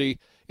reality,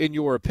 in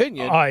your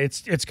opinion?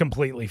 It's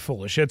completely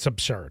foolish. It's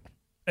absurd.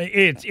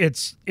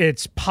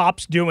 It's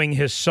Pops doing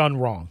his son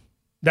wrong.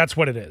 That's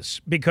what it is,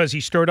 because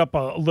he stirred up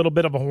a little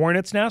bit of a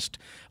hornet's nest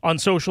on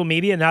social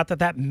media. Not that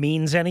that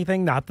means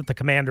anything, not that the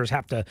Commanders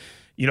have to,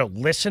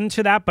 listen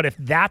to that. But if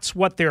that's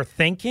what they're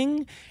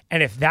thinking,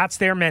 and if that's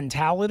their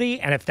mentality,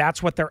 and if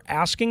that's what they're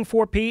asking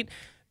for, Pete,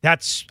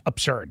 that's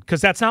absurd,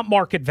 because that's not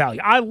market value.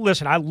 I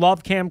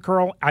love Cam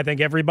Curl. I think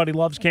everybody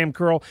loves Cam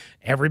Curl.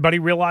 Everybody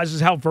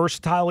realizes how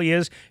versatile he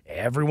is.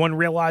 Everyone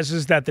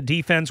realizes that the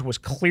defense was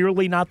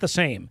clearly not the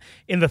same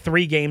in the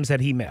 3 games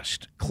that he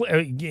missed.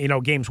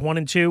 Games 1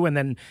 and 2, and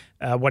then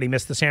he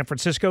missed the San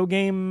Francisco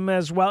game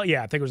as well.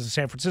 Yeah, I think it was the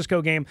San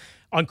Francisco game.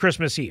 on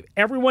Christmas Eve.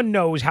 Everyone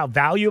knows how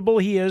valuable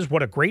he is.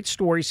 What a great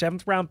story.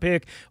 7th-round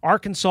pick,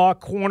 Arkansas,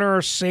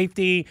 corner,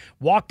 safety,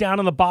 walk down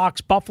in the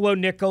box, Buffalo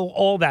nickel,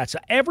 all that. So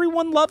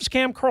everyone loves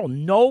Cam Curl.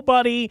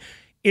 Nobody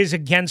is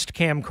against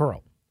Cam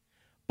Curl.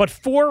 But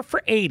 4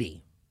 for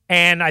 80,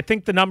 and I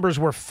think the numbers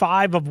were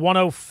 5 for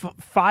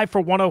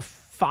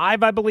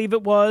 105, I believe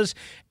it was,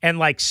 and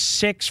like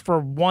 6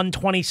 for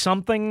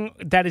 120-something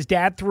that his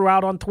dad threw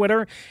out on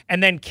Twitter.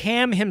 And then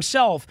Cam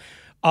himself,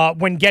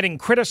 when getting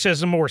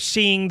criticism or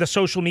seeing the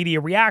social media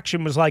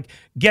reaction, was like,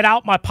 get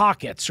out my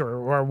pockets,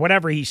 or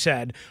whatever he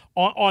said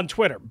on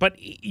Twitter. But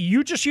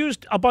you just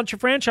used a bunch of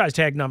franchise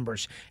tag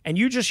numbers, and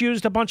you just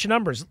used a bunch of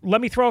numbers.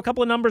 Let me throw a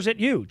couple of numbers at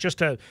you just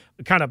to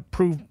kind of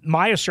prove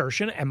my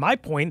assertion and my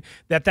point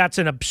that that's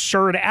an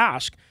absurd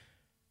ask.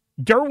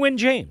 Derwin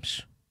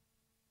James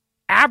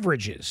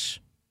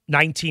averages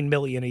 $19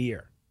 million a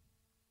year.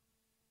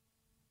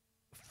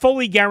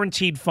 Fully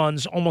guaranteed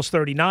funds, almost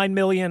 $39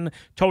 million.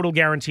 Total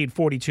guaranteed,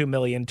 $42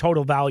 million.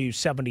 Total value,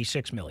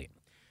 $76 million.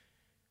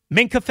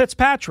 Minkah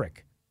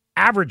Fitzpatrick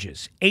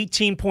averages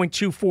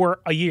 $18.24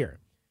 a year.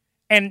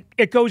 And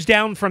it goes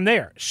down from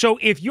there. So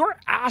if you're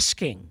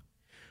asking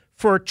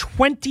for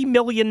 $20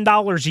 million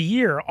a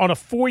year on a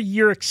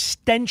 4-year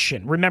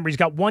extension, remember, he's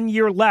got 1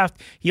 year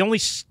left. He only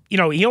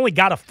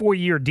got a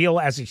 4-year deal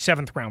as a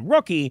 7th-round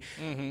rookie,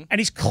 and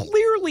he's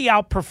clearly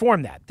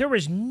outperformed that. There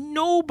is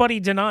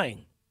nobody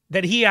denying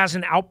that he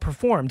hasn't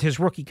outperformed his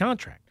rookie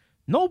contract.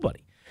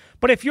 Nobody.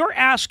 But if you're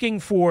asking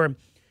for,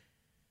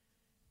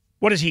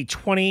 what is he,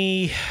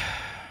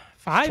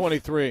 25?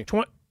 23.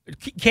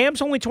 Cam's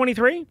only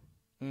 23?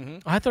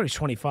 I thought he was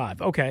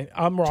 25. Okay,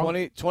 I'm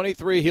wrong.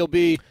 23, he'll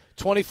be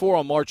 24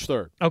 on March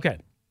 3rd. Okay.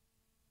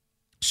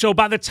 So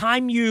by the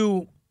time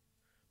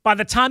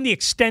the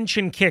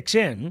extension kicks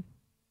in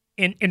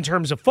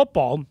terms of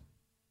football,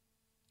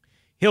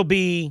 he'll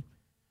be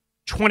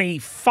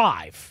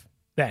 25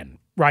 then.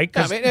 Right,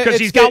 because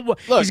he's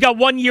got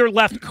 1 year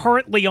left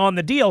currently on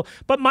the deal.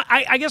 But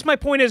I guess my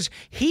point is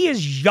he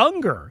is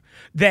younger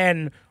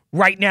than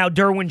right now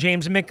Derwin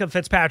James and Minkah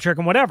Fitzpatrick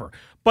and whatever.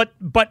 But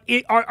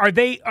are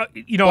they are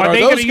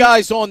they those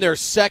guys on their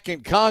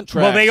second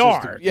contract? Well, they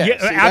are.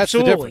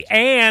 Absolutely.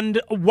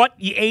 And what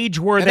age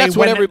were they? That's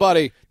what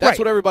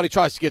everybody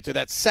tries to get to,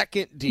 that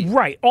second deal.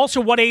 Right. Also,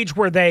 what age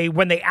were they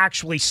when they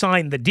actually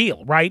signed the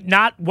deal? Right.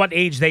 Not what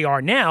age they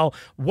are now.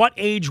 What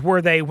age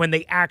were they when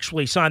they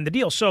actually signed the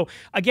deal? So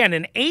again,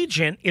 an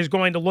agent is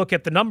going to look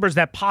at the numbers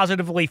that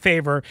positively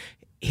favor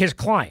his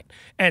client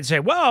and say,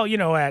 well,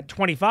 at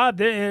 25,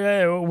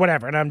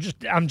 whatever. And I'm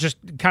just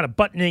kind of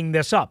buttoning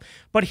this up.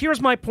 But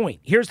here's my point.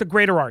 Here's the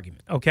greater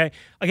argument, okay?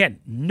 Again,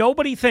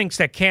 nobody thinks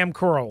that Cam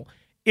Curl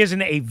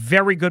isn't a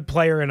very good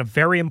player and a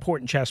very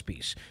important chess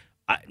piece.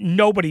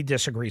 Nobody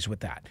disagrees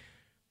with that.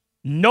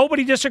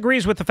 Nobody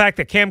disagrees with the fact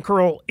that Cam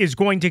Curl is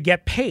going to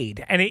get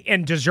paid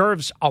and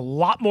deserves a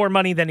lot more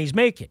money than he's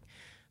making.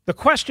 The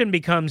question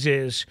becomes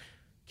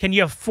can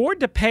you afford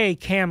to pay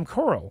Cam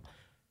Curl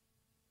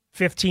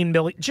 $15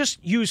 million?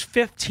 Just use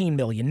 $15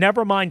 million.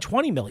 Never mind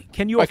 $20 million.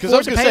 Can you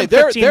afford to pay him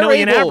 $15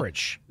 million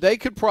average? They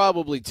could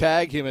probably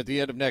tag him at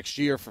the end of next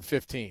year for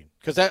 15.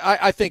 Because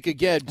I think,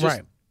 again,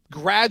 just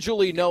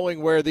gradually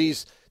knowing where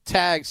these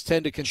tags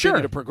tend to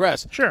continue to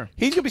progress. Sure.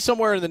 He's going to be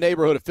somewhere in the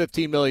neighborhood of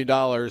 $15 million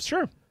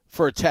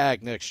for a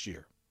tag next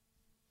year.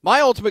 My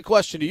ultimate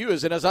question to you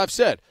is, and as I've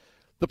said,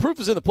 the proof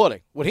is in the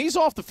pudding. When he's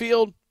off the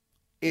field,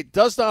 it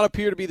does not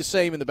appear to be the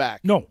same in the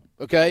back. No.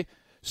 Okay?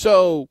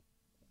 So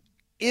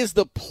Is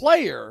the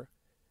player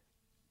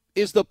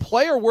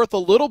worth a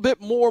little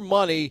bit more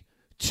money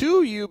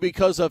to you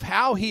because of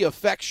how he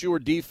affects your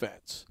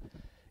defense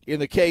in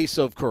the case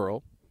of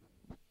Curl?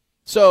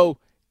 So,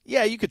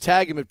 yeah, you could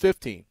tag him at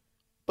 15.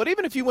 But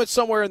even if you went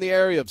somewhere in the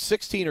area of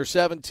 16 or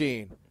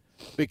 17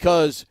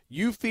 because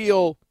you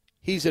feel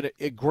he's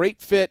a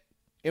great fit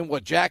in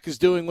what Jack is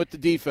doing with the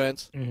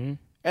defense, and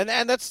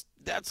that's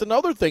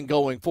another thing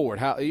going forward.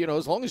 How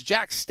as long as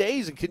Jack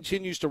stays and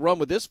continues to run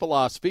with this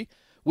philosophy,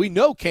 we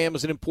know Cam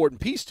is an important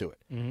piece to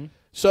it.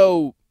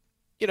 So,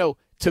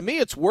 to me,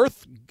 it's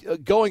worth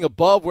going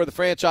above where the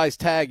franchise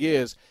tag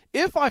is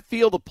if I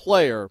feel the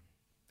player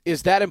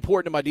is that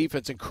important to my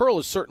defense, and Curl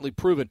has certainly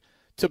proven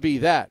to be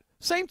that.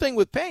 Same thing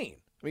with Payne.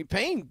 I mean,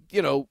 Payne,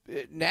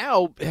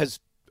 now has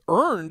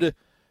earned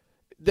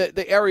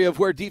the area of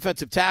where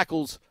defensive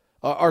tackles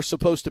are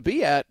supposed to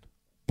be at.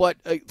 But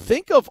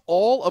think of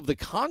all of the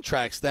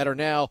contracts that are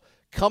now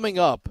coming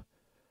up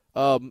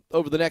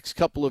over the next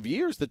couple of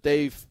years that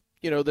they've,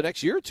 the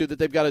next year or two that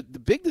they've got the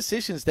big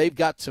decisions they've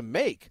got to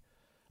make,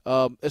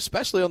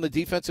 especially on the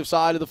defensive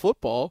side of the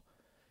football.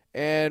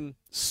 And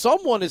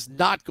someone is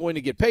not going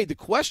to get paid. The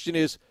question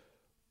is,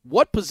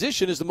 what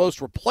position is the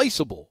most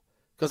replaceable?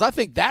 Because I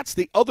think that's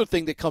the other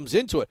thing that comes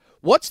into it.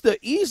 What's the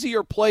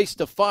easier place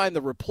to find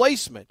the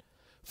replacement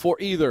for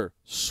either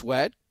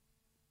Sweat,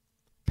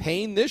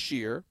 Payne this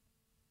year,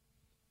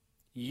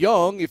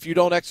 Young if you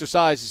don't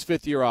exercise his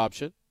fifth-year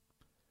option,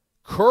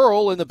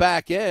 Curl in the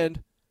back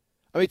end?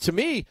 I mean, to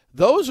me,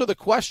 those are the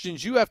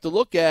questions you have to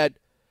look at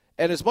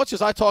And as much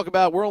as I talk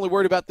about we're only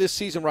worried about this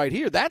season right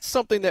here, that's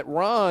something that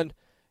Ron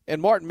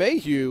and Martin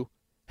Mayhew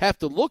have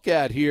to look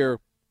at here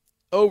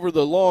over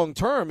the long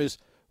term is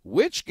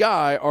which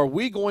guy are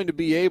we going to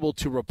be able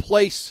to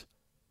replace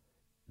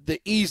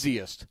the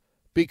easiest?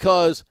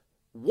 Because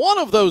one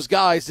of those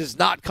guys is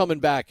not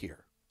coming back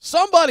here.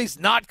 Somebody's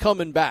not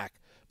coming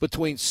back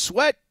between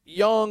Sweat,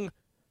 Young,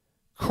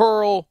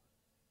 Curl,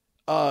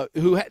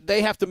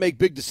 they have to make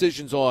big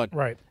decisions on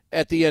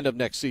at the end of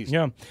next season.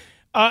 Yeah.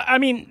 I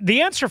mean,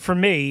 the answer for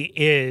me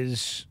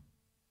is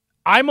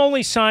I'm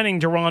only signing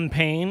Daron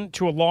Payne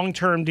to a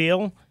long-term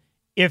deal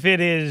if it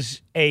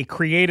is a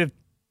creative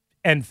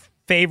and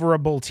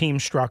favorable team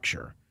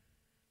structure.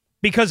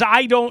 Because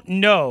I don't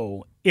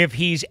know if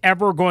he's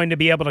ever going to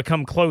be able to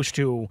come close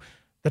to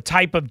the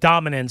type of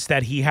dominance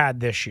that he had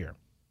this year.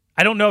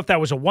 I don't know if that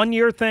was a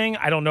one-year thing.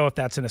 I don't know if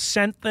that's an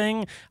ascent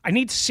thing. I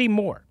need to see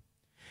more.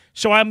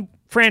 So I'm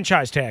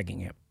franchise tagging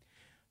him.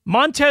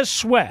 Montez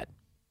Sweat,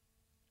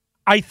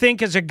 I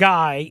think, is a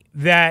guy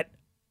that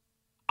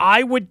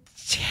I would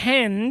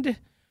tend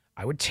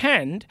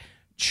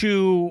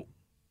to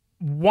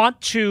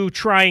want to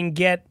try and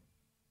get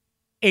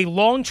a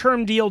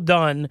long-term deal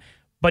done,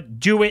 but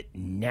do it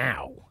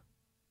now.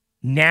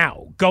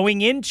 Now,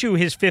 going into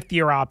his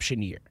fifth-year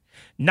option year.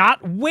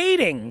 Not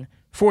waiting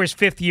for his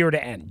fifth year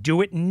to end.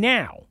 Do it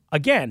now.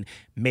 Again,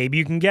 maybe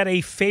you can get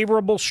a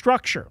favorable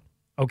structure,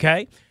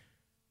 okay?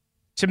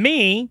 To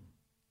me,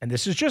 and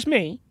this is just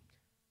me,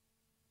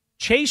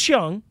 Chase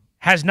Young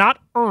has not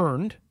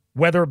earned,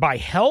 whether by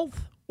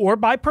health or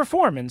by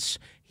performance,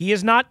 he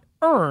has not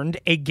earned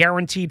a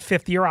guaranteed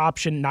fifth-year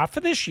option, not for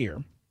this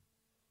year,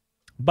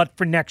 but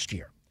for next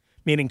year,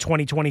 meaning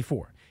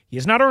 2024. He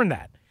has not earned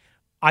that.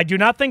 I do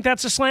not think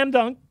that's a slam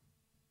dunk.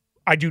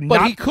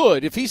 But he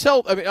could if he's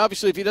held. I mean,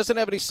 obviously, if he doesn't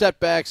have any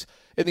setbacks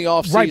in the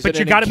offseason, right? But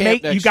you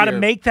got to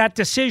make that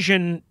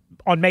decision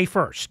on May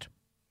 1st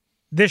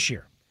this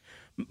year.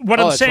 What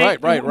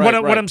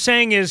I'm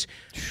saying is,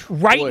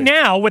 right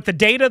now with the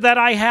data that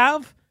I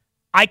have,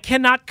 I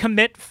cannot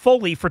commit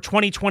fully for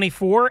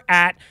 2024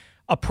 at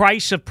a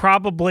price of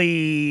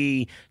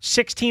probably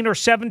 16 or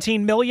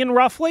 17 million,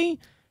 roughly,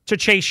 to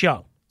Chase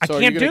Young. I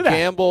can't do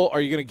that.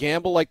 Are you going to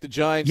gamble like the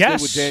Giants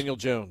did with Daniel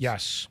Jones?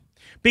 Yes.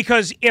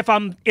 Because if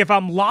I'm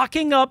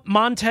locking up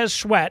Montez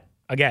Sweat,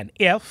 again,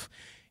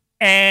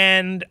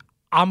 and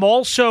I'm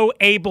also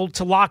able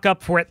to lock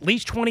up for at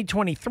least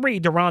 2023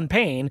 Daron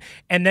Payne,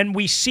 and then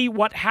we see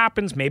what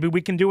happens. Maybe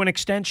we can do an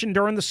extension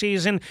during the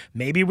season.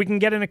 Maybe we can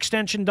get an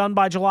extension done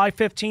by July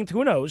 15th.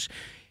 Who knows?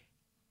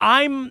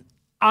 I'm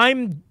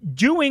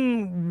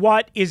doing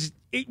what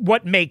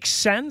makes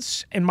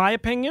sense, in my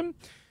opinion.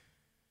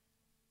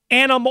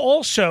 And I'm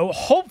also,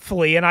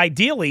 hopefully and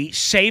ideally,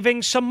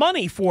 saving some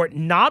money for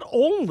not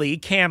only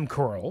Cam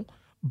Curl,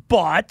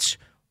 but,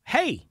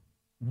 hey,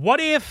 what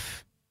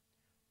if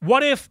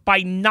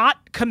by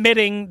not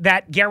committing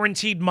that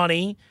guaranteed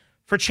money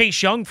for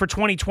Chase Young for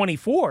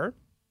 2024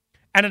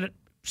 and a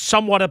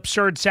somewhat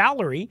absurd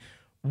salary,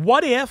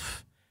 what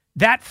if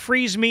that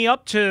frees me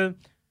up to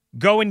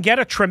go and get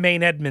a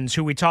Tremaine Edmonds,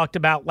 who we talked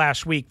about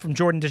last week from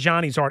Jordan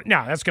Dajani's art?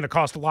 Now, that's going to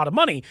cost a lot of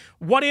money.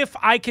 What if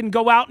I can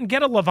go out and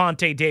get a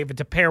Levante David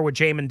to pair with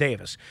Jamin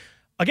Davis?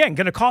 Again,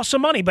 going to cost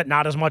some money, but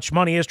not as much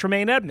money as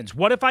Tremaine Edmonds.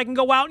 What if I can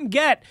go out and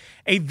get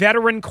a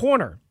veteran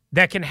corner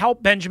that can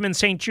help Benjamin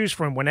St. Juste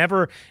for him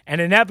whenever and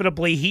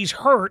inevitably he's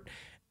hurt,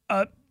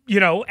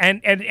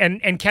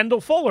 and Kendall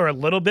Fuller, a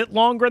little bit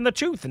longer in the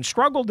tooth and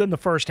struggled in the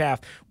first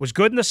half, was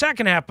good in the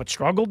second half, but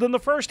struggled in the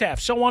first half,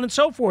 so on and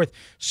so forth.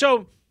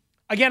 So,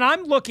 again,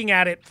 I'm looking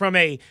at it from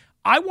I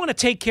want to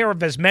take care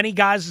of as many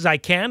guys as I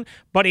can,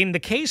 but in the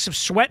case of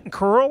Sweat and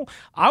Curl,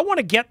 I want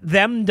to get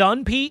them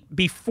done, Pete,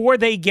 before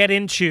they get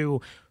into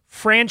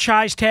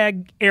franchise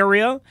tag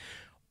area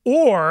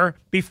or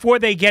before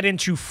they get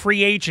into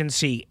free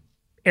agency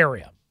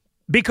area.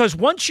 Because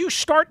once you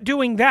start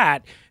doing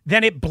that,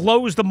 then it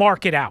blows the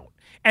market out.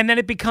 And then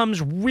it becomes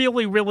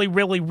really, really,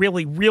 really,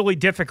 really, really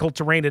difficult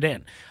to rein it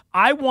in.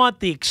 I want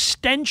the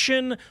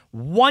extension,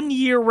 1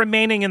 year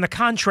remaining in the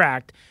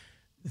contract.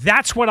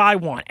 That's what I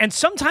want. And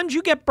sometimes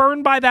you get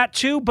burned by that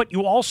too, but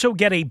you also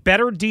get a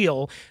better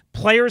deal.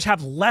 Players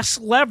have less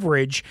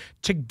leverage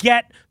to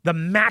get the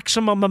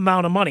maximum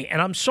amount of money. And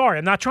I'm sorry,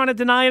 I'm not trying to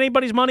deny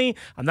anybody's money.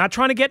 I'm not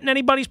trying to get in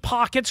anybody's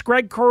pockets,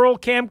 Greg Curl,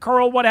 Cam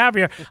Curl, what have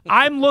you.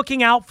 I'm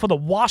looking out for the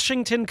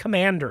Washington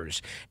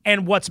Commanders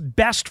and what's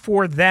best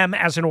for them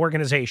as an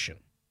organization.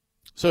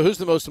 So who's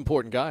the most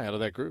important guy out of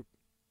that group?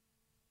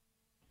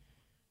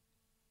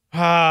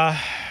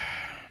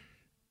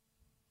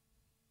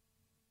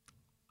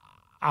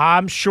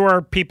 I'm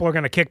sure people are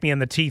going to kick me in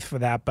the teeth for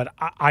that, but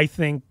I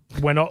think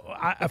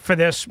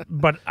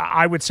but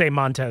I would say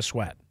Montez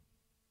Sweat.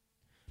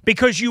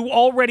 Because you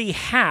already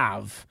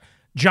have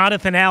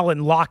Jonathan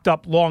Allen locked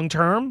up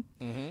long-term,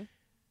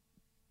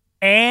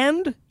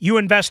 and you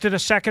invested a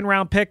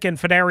second-round pick in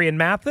Fedarian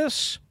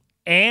Mathis,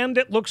 and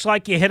it looks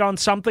like you hit on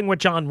something with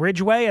John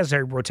Ridgeway as a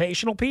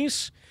rotational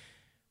piece.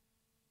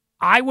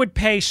 I would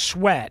pay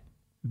Sweat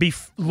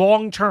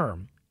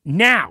long-term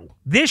now,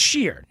 this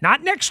year,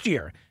 not next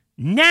year,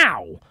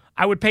 Now,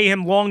 I would pay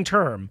him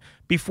long-term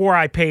before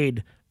I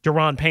paid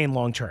Daron Payne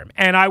long-term.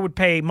 And I would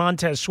pay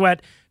Montez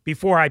Sweat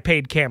before I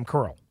paid Cam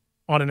Curl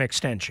on an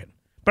extension.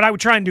 But I would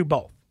try and do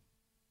both.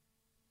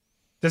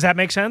 Does that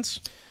make sense?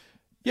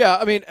 Yeah,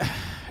 I mean,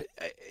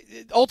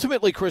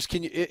 ultimately, Chris,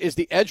 is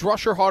the edge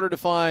rusher harder to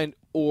find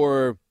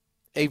or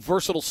a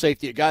versatile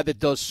safety, a guy that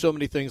does so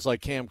many things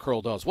like Cam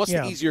Curl does? What's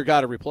the easier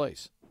guy to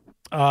replace?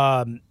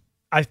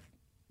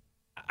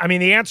 I mean,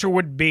 the answer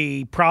would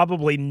be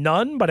probably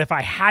none, but if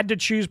I had to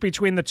choose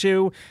between the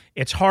two,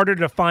 it's harder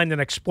to find an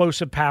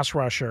explosive pass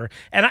rusher.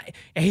 And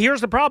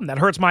here's the problem. That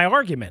hurts my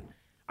argument.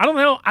 I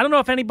don't know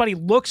if anybody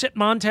looks at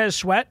Montez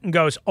Sweat and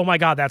goes, oh, my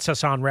God, that's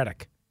Hassan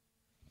Reddick.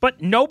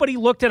 But nobody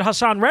looked at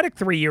Hassan Reddick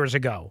 3 years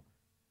ago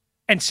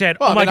and said,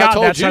 oh, my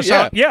God, that's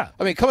Hassan. Yeah.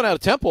 I mean, coming out of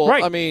Temple,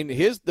 right. I mean,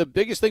 the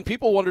biggest thing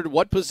people wondered,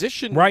 what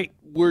position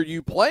were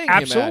you playing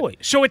Absolutely. him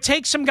at? So it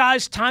takes some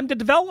guys time to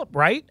develop,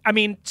 right? I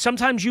mean,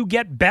 sometimes you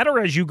get better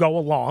as you go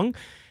along,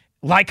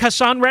 like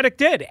Hassan Reddick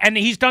did. And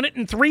he's done it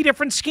in 3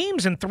 different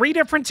schemes and 3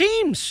 different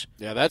teams.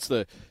 Yeah,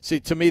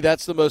 to me,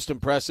 that's the most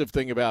impressive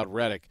thing about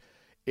Reddick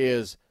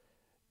is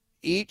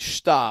each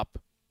stop,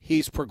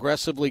 he's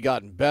progressively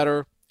gotten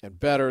better and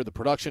better. The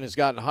production has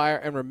gotten higher.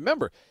 And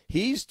remember,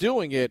 he's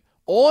doing it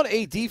on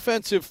a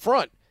defensive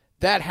front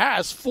that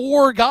has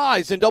 4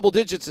 guys in double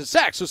digits in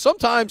sacks. So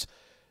sometimes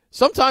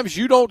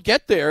you don't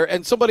get there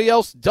and somebody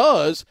else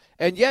does,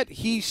 and yet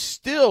he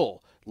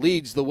still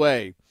leads the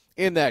way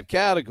in that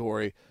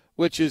category,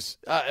 which is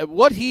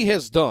what he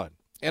has done.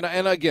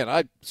 And again,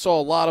 I saw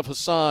a lot of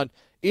Hassan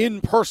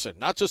in person,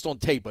 not just on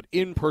tape, but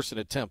in person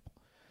at Temple.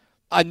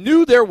 I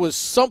knew there was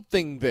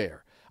something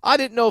there. I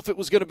didn't know if it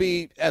was going to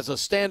be as a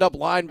stand-up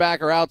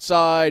linebacker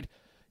outside,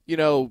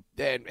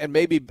 and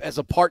maybe as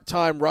a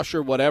part-time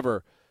rusher,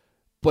 whatever.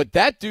 But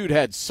that dude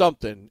had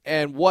something.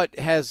 And what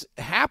has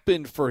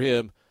happened for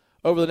him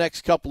over the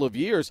next couple of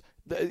years,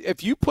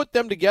 if you put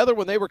them together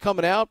when they were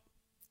coming out,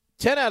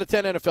 10 out of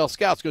 10 NFL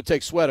scouts go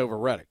take Sweat over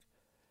Reddick.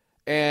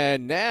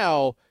 And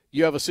now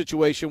you have a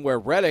situation where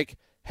Reddick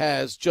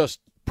has just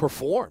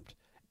performed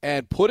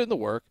and put in the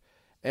work.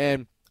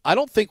 And I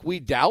don't think we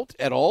doubt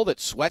at all that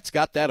Sweat's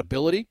got that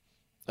ability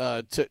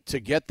to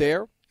get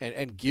there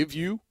and give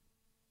you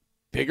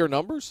bigger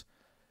numbers.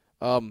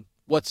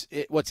 What's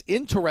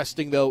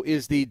interesting, though,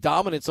 is the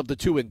dominance of the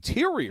 2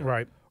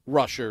 interior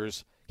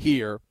rushers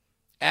here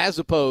as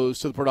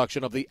opposed to the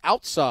production of the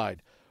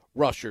outside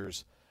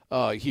rushers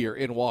here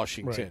in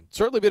Washington. Right.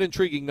 Certainly been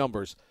intriguing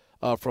numbers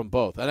from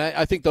both. And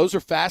I think those are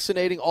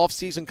fascinating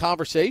off-season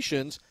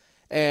conversations.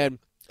 And,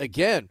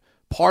 again,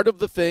 part of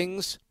the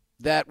things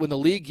that when the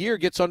league year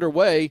gets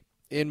underway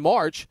in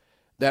March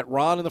that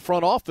Ron and the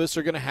front office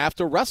are going to have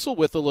to wrestle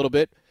with a little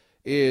bit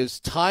is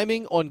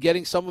timing on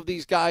getting some of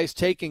these guys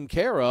taken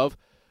care of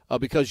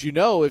because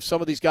if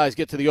some of these guys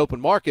get to the open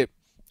market,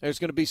 there's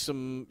going to be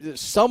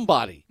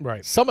somebody.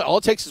 Right. All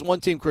it takes is one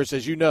team, Chris,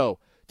 as you know,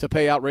 to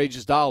pay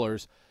outrageous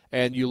dollars,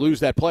 and you lose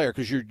that player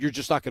because you're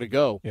just not going to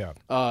go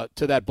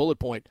to that bullet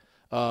point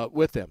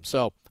with them.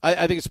 So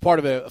I think it's part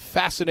of a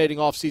fascinating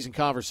offseason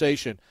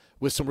conversation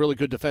with some really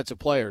good defensive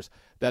players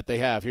that they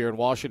have here in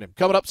Washington.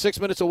 Coming up 6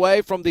 minutes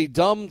away from the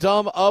Dum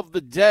Dum of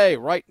the Day.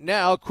 Right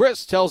now,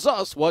 Chris tells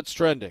us what's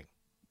trending.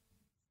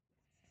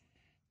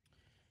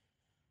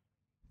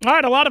 All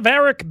right, a lot of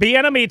Eric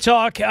Bieniemy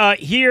talk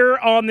here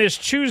on this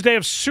Tuesday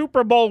of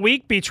Super Bowl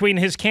week between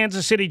his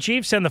Kansas City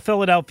Chiefs and the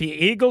Philadelphia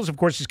Eagles. Of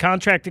course, his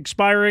contract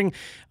expiring.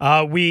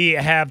 We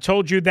have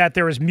told you that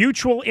there is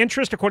mutual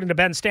interest, according to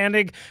Ben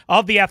Standig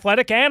of The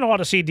Athletic and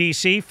Odyssey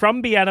DC,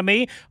 from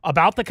Bieniemy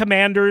about the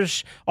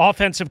Commanders'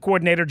 offensive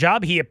coordinator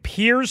job. He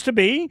appears to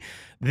be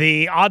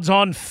the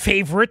odds-on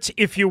favorite,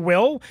 if you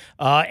will,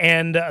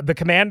 and the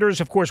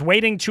Commanders, of course,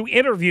 waiting to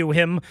interview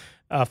him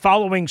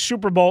following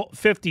Super Bowl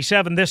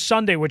 57 this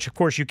Sunday, which, of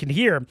course, you can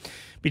hear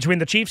between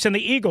the Chiefs and the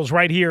Eagles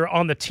right here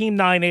on the Team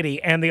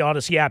 980 and the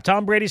Odyssey app.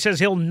 Tom Brady says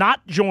he'll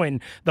not join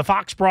the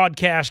Fox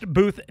broadcast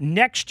booth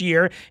next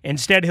year.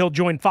 Instead, he'll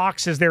join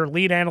Fox as their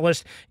lead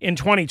analyst in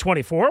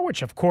 2024,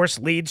 which, of course,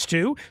 leads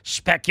to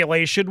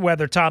speculation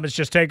whether Tom has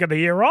just taken the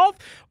year off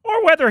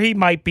or whether he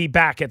might be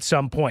back at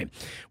some point.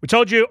 We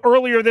told you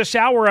earlier this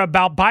hour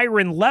about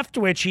Byron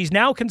Leftwich. He's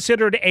now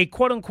considered a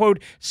quote-unquote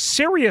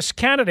serious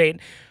candidate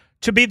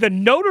to be the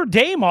Notre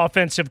Dame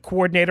offensive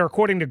coordinator,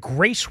 according to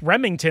Grace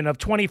Remington of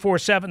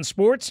 24/7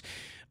 Sports.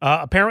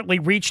 Apparently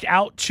reached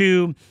out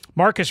to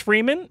Marcus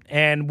Freeman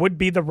and would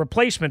be the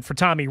replacement for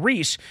Tommy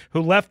Rees,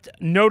 who left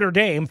Notre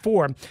Dame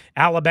for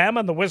Alabama.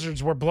 And the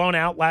Wizards were blown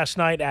out last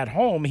night at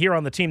home here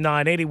on the Team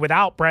 980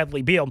 without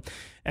Bradley Beal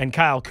and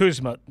Kyle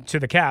Kuzma to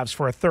the Cavs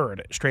for a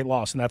 3rd straight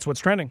loss. And that's what's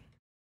trending.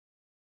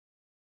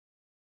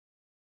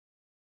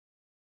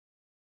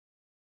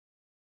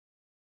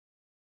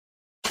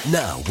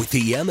 Now, with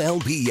the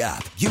MLB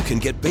app, you can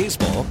get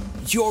baseball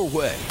your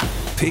way.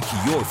 Pick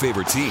your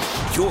favorite team,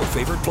 your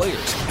favorite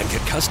players, and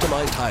get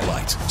customized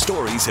highlights,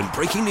 stories, and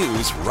breaking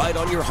news right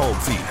on your home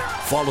feed.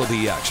 Follow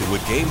the action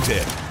with Game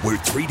 10, where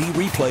 3D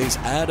replays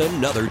add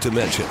another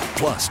dimension.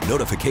 Plus,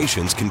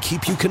 notifications can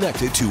keep you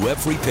connected to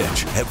every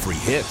pitch, every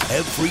hit,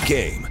 every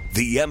game.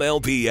 The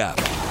MLB app.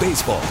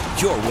 Baseball,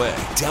 your way.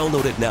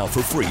 Download it now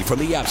for free from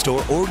the App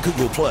Store or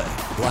Google Play.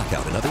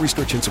 Blackout and other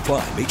restrictions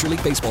apply. Major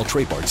League Baseball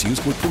trademarks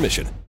used with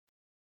permission.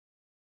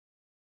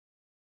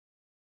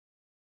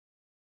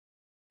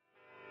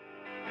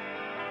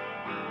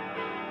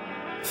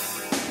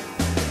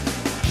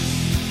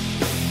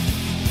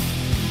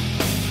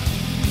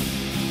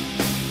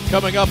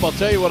 Coming up, I'll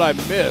tell you what I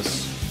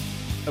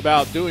miss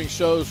about doing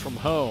shows from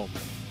home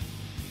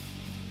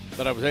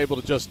that I was able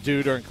to just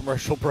do during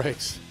commercial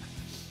breaks.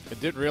 I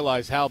didn't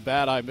realize how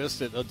bad I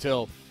missed it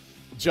until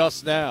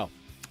just now.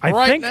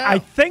 I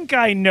think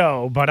I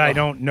know, but I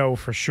don't know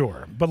for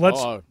sure. But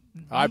let's.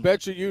 I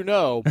bet you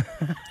know.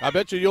 I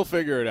bet you'll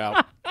figure it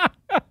out.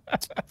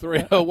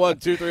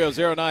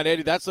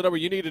 301-230-0980. That's the number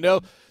you need to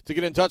know to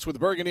get in touch with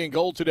Burgundy and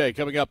Gold today.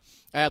 Coming up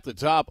at the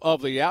top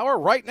of the hour.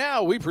 Right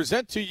now, we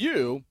present to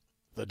you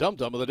the Dum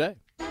Dum of the Day.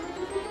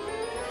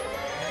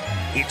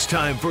 It's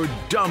time for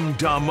Dum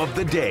Dum of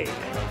the Day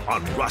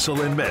on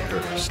Russell and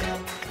Medhurst.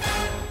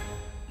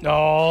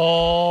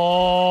 Alrighty.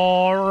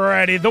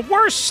 The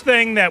worst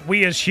thing that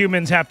we as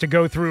humans have to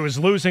go through is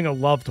losing a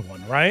loved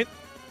one, right?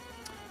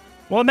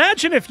 Well,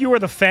 imagine if you were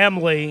the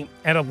family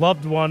and a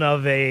loved one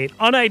of an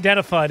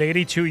unidentified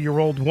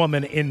 82-year-old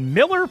woman in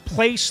Miller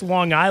Place,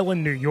 Long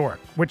Island, New York,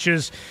 which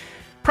is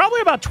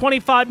probably about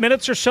 25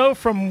 minutes or so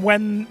from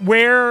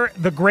where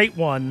the Great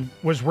One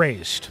was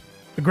raised.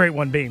 The Great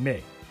One being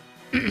me.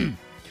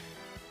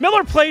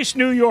 Miller Place,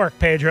 New York,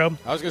 Pedro.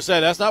 I was going to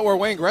say, that's not where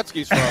Wayne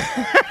Gretzky's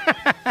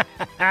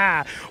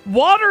from.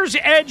 Water's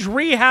Edge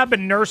Rehab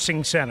and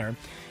Nursing Center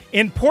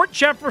in Port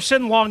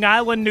Jefferson, Long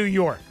Island, New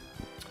York.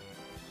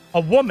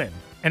 A woman,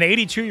 an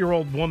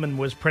 82-year-old woman,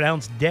 was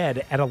pronounced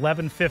dead at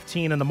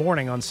 11:15 in the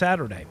morning on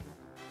Saturday.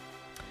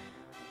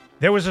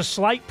 There was a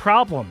slight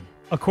problem,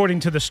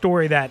 according to the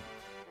story that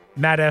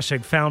Matt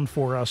Essig found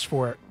for us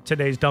for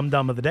today's Dum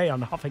Dum of the Day on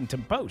the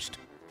Huffington Post.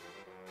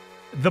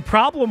 The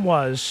problem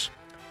was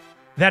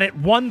that at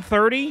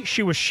 1:30,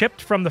 she was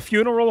shipped from the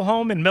funeral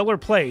home in Miller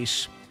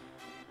Place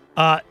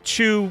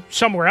to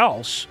somewhere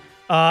else,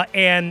 to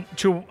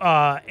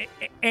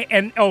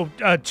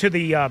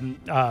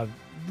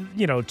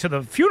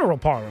the funeral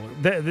parlor.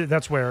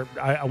 That's where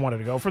I wanted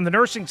to go. From the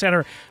nursing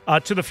center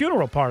to the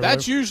funeral parlor.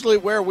 That's usually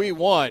where we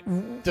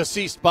want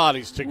deceased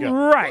bodies to go.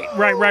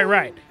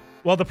 Right.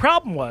 Well, the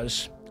problem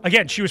was,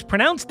 again, she was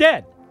pronounced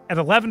dead at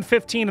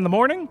 11:15 in the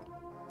morning.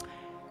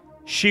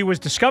 She was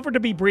discovered to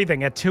be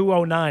breathing at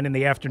 2:09 in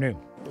the afternoon.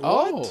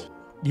 Oh.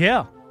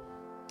 Yeah.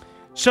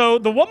 So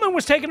the woman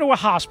was taken to a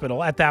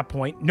hospital at that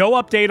point. No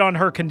update on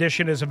her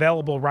condition is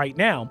available right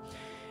now.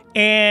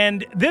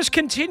 And this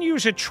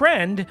continues a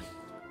trend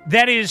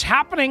that is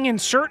happening in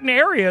certain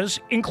areas,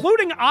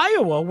 including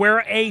Iowa,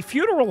 where a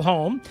funeral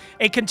home,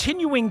 a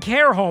continuing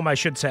care home, I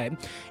should say,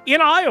 in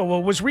Iowa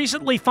was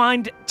recently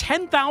fined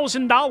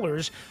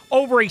 $10,000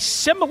 over a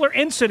similar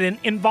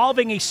incident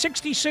involving a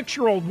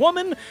 66-year-old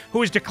woman who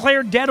was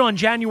declared dead on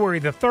January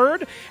the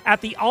 3rd at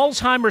the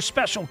Alzheimer's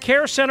Special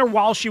Care Center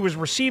while she was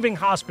receiving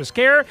hospice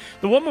care.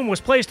 The woman was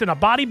placed in a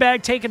body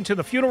bag, taken to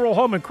the funeral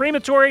home and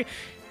crematory,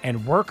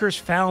 and workers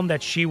found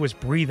that she was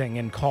breathing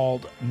and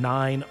called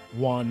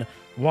 911.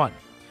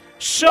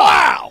 So,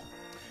 wow!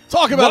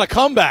 Talk about a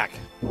comeback.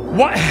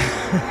 What?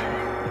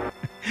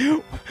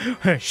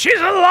 She's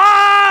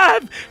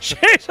alive!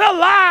 She's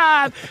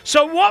alive!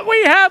 So what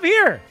we have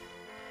here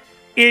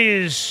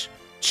is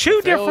two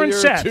different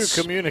sets.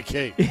 To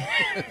communicate.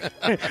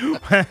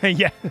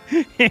 Yeah.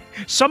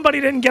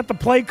 Somebody didn't get the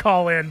play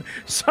call in.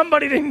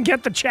 Somebody didn't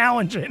get the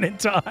challenge in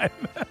time.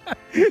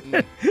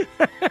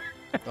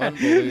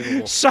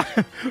 Unbelievable. So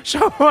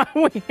what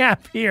we have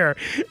here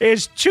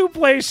is two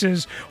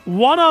places,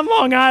 one on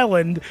Long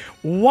Island,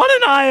 one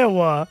in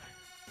Iowa,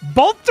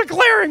 both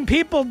declaring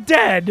people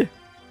dead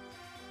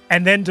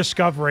and then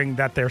discovering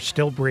that they're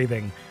still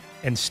breathing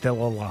and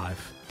still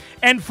alive.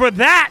 And for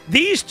that,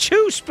 these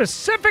two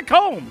specific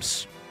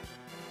homes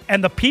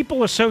and the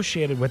people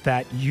associated with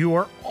that, you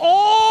are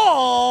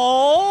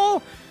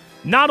all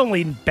not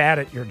only bad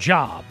at your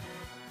job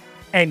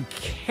and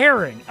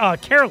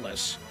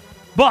careless,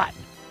 but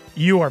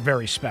you are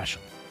very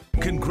special.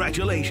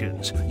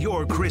 Congratulations.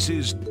 You're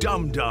Chris's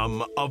Dum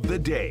Dum of the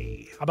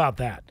Day. How about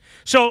that?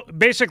 So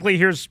basically,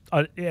 here's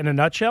in a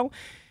nutshell.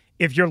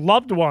 If your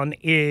loved one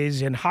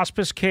is in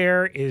hospice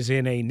care, is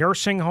in a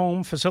nursing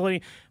home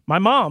facility, my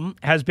mom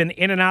has been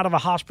in and out of a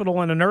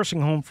hospital and a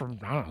nursing home for,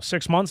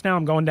 6 months now.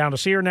 I'm going down to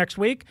see her next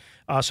week,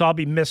 so I'll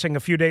be missing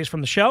a few days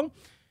from the show.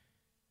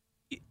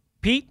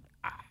 Pete,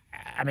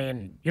 I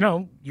mean,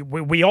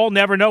 we all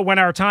never know when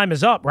our time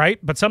is up, right?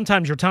 But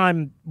sometimes your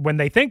time, when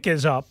they think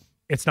is up,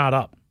 it's not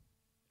up.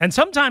 And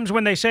sometimes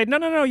when they say,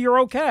 no, you're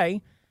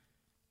okay,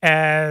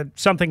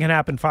 something can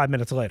happen 5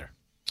 minutes later.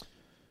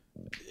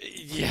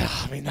 Yeah,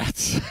 I mean,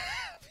 that's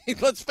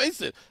let's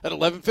face it, at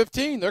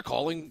 11:15, they're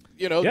calling,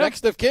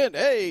 next of kin.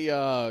 Hey,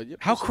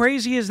 how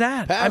crazy is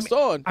that? Passed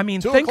on. I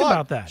mean, 2 think o'clock.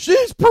 about that.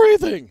 She's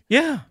breathing.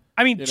 Yeah.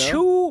 I mean,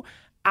 2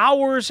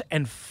 hours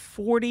and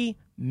 40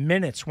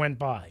 minutes went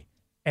by.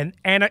 And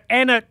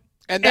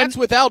that's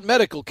without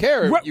medical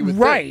care, you would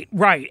think.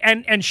 Right.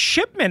 And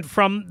shipment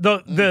from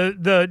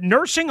the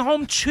nursing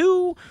home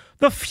to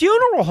the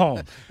funeral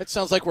home. It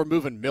sounds like we're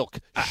moving milk.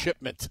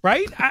 Shipment.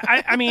 Right?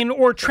 I mean,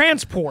 or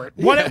transport.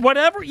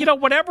 Whatever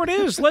it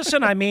is.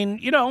 Listen, I mean,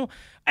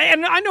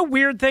 and I know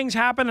weird things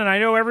happen, and I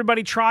know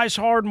everybody tries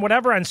hard and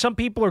whatever, and some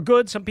people are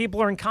good, some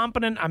people are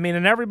incompetent. I mean,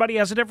 and everybody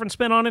has a different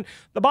spin on it.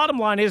 The bottom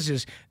line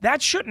is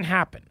that shouldn't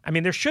happen. I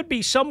mean, there should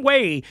be some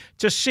way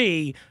to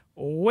see,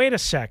 wait a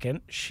second,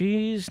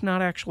 she's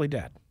not actually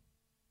dead.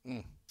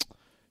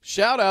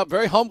 Shout out,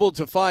 very humbled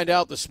to find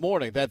out this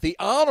morning that the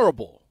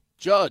Honorable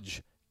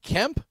Judge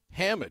Kemp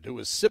Hammond, who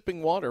was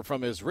sipping water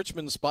from his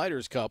Richmond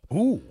Spiders cup,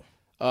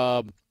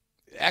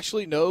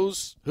 actually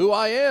knows who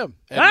I am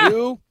and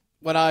knew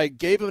when I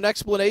gave him an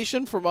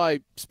explanation for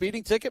my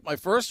speeding ticket, my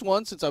first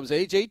one since I was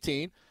age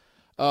 18,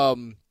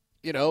 and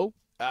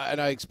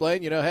I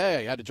explained, hey,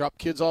 I had to drop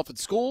kids off at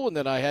school, and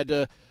then I had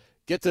to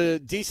get to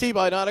D.C.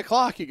 by 9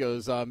 o'clock. He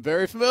goes, I'm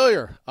very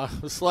familiar. I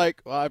was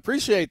like, well, I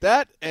appreciate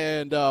that,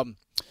 and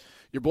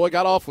your boy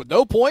got off with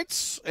no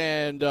points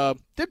and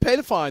did pay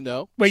the fine,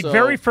 though. Wait,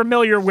 very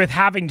familiar with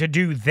having to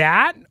do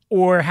that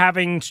or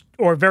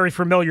very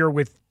familiar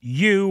with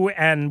you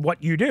and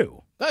what you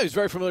do? No, he was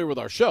very familiar with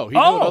our show. He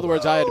knew, in other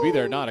words, I had to be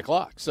there at 9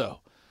 o'clock. So.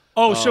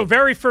 So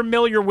very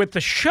familiar with the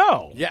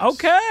show. Yes.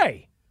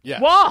 Okay.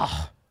 Yes. Wow.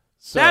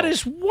 So, that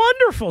is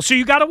wonderful. So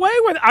you got away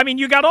with it. I mean,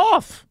 you got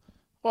off.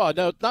 Well,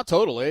 no, not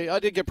totally. I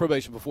did get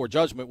probation before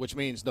judgment, which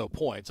means no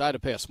points. I had to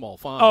pay a small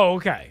fine. Oh,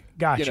 okay.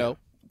 Gotcha.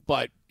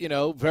 But,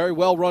 very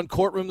well-run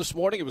courtroom this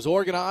morning. It was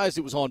organized.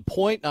 It was on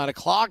point, 9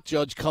 o'clock.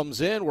 Judge comes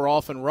in. We're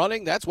off and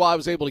running. That's why I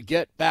was able to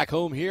get back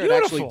home here and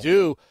actually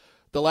do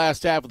the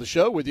last half of the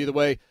show with you the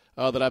way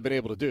that I've been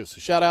able to do. So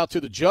shout out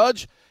to the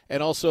judge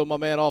and also my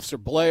man, Officer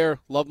Blair.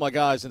 Love my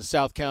guys in the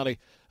South County,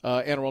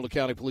 Anne Arundel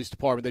County Police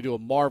Department. They do a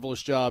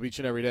marvelous job each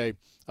and every day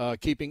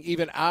keeping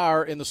even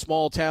in the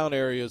small town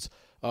areas,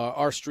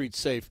 our streets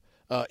safe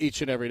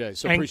each and every day.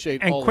 So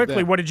appreciate all of that. And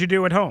quickly, what did you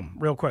do at home,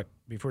 real quick,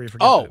 before you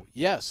forget that?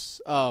 Yes.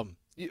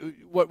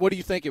 What do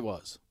you think it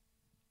was?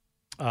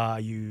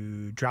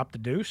 You dropped the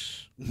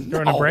deuce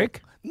during a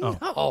break?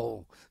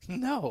 No.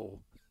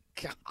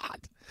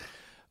 God.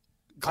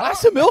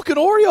 Glass of milk and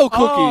Oreo cookies.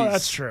 Oh,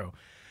 that's true.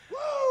 Woo!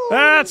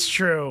 That's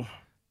true.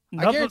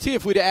 I guarantee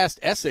if we'd asked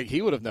Essig,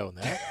 he would have known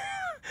that.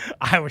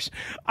 I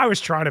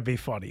was trying to be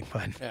funny,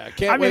 but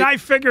I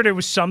figured it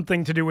was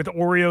something to do with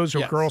Oreos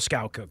or Girl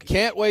Scout cookies.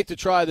 Can't wait to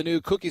try the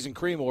new cookies and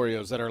cream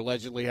Oreos that are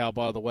allegedly out,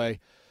 by the way.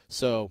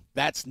 So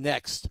that's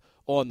next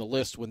on the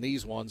list when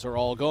these ones are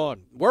all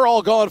gone. We're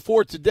all gone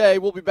for today.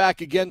 We'll be back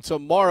again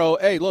tomorrow.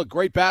 Hey, look,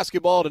 great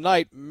basketball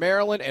tonight.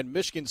 Maryland and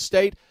Michigan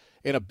State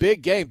in a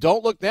big game.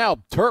 Don't look now.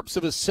 Terps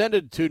have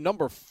ascended to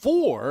number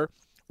 4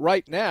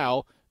 right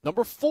now.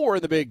 Number 4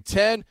 in the Big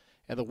Ten.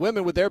 And the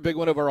women with their big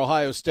win over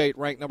Ohio State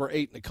ranked number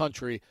 8 in the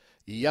country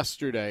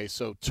yesterday.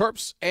 So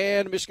Terps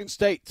and Michigan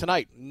State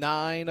tonight,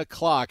 9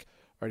 o'clock.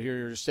 Right here,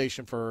 your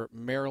station for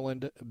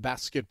Maryland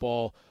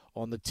basketball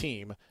on the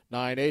Team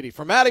 980.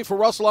 For Maddie, for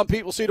Russell, I'm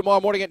Pete. We'll see you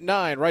tomorrow morning at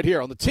 9 right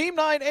here on the Team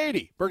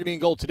 980. Burgundy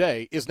and Gold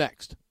Today is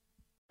next.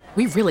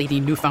 We really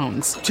need new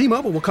phones.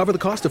 T-Mobile will cover the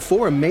cost of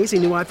 4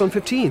 amazing new iPhone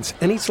 15s,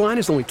 and each line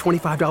is only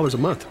 $25 a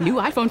month. New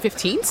iPhone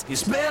 15s?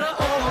 It's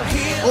better over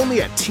here.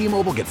 Only at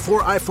T-Mobile, get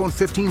 4 iPhone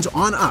 15s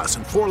on us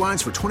and 4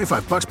 lines for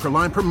 $25 per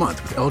line per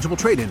month with eligible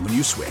trade-in when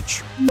you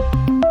switch.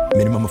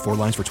 Minimum of 4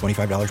 lines for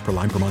 $25 per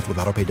line per month with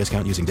autopay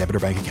discount using debit or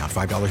bank account.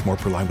 $5 more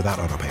per line without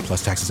autopay,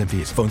 plus taxes and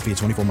fees. Phone fee at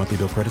 24 monthly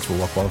bill credits for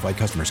well-qualified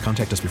customers.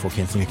 Contact us before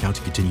canceling account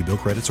to continue bill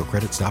credits or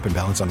credit stop and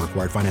balance on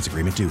required finance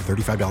agreement due.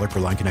 $35 per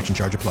line connection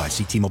charge applies.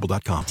 See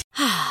T-Mobile.com.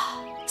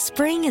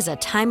 Spring is a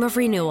time of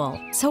renewal,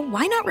 so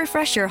why not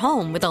refresh your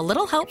home with a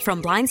little help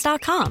from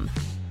Blinds.com?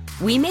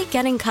 We make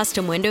getting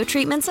custom window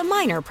treatments a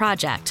minor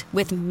project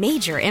with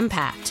major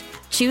impact.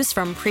 Choose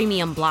from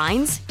premium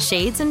blinds,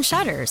 shades, and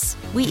shutters.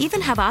 We even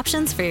have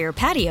options for your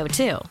patio,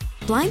 too.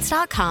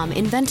 Blinds.com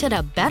invented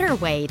a better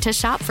way to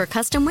shop for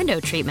custom window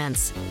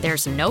treatments.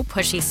 There's no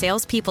pushy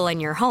salespeople in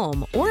your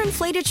home or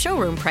inflated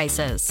showroom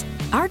prices.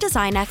 Our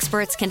design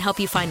experts can help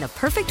you find the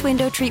perfect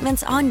window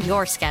treatments on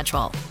your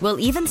schedule. We'll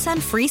even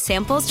send free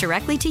samples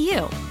directly to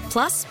you.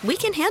 Plus, we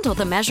can handle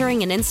the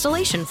measuring and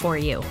installation for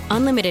you.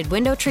 Unlimited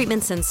window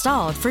treatments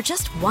installed for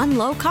just one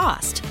low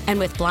cost. And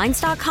with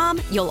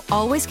Blinds.com, you'll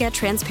always get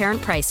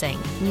transparent pricing.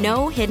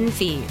 No hidden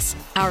fees.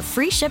 Our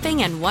free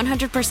shipping and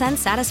 100%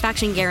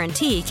 satisfaction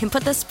guarantee can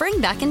put the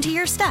spring back into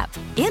your step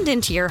and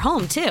into your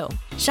home, too.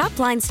 Shop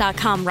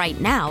Blinds.com right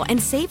now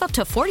and save up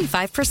to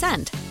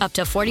 45%. Up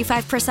to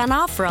 45%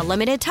 off for a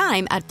limited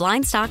time at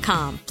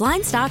Blinds.com.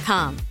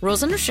 Blinds.com.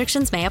 Rules and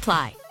restrictions may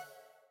apply.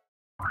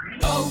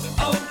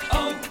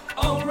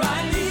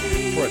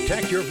 O'Reilly.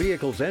 Protect your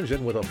vehicle's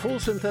engine with a full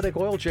synthetic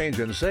oil change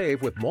and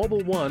save with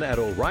Mobil 1 at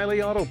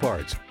O'Reilly Auto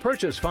Parts.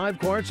 Purchase 5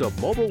 quarts of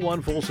Mobil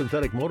 1 full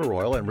synthetic motor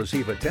oil and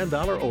receive a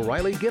 $10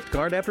 O'Reilly gift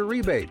card after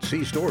rebate.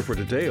 See store for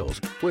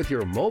details. With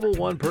your Mobil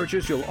 1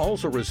 purchase, you'll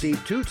also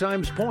receive 2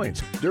 times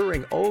points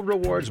during O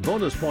Rewards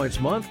Bonus Points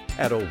Month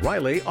at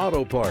O'Reilly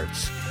Auto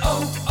Parts.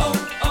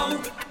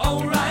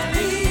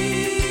 O'Reilly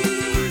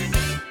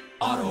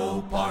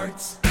Auto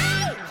Parts.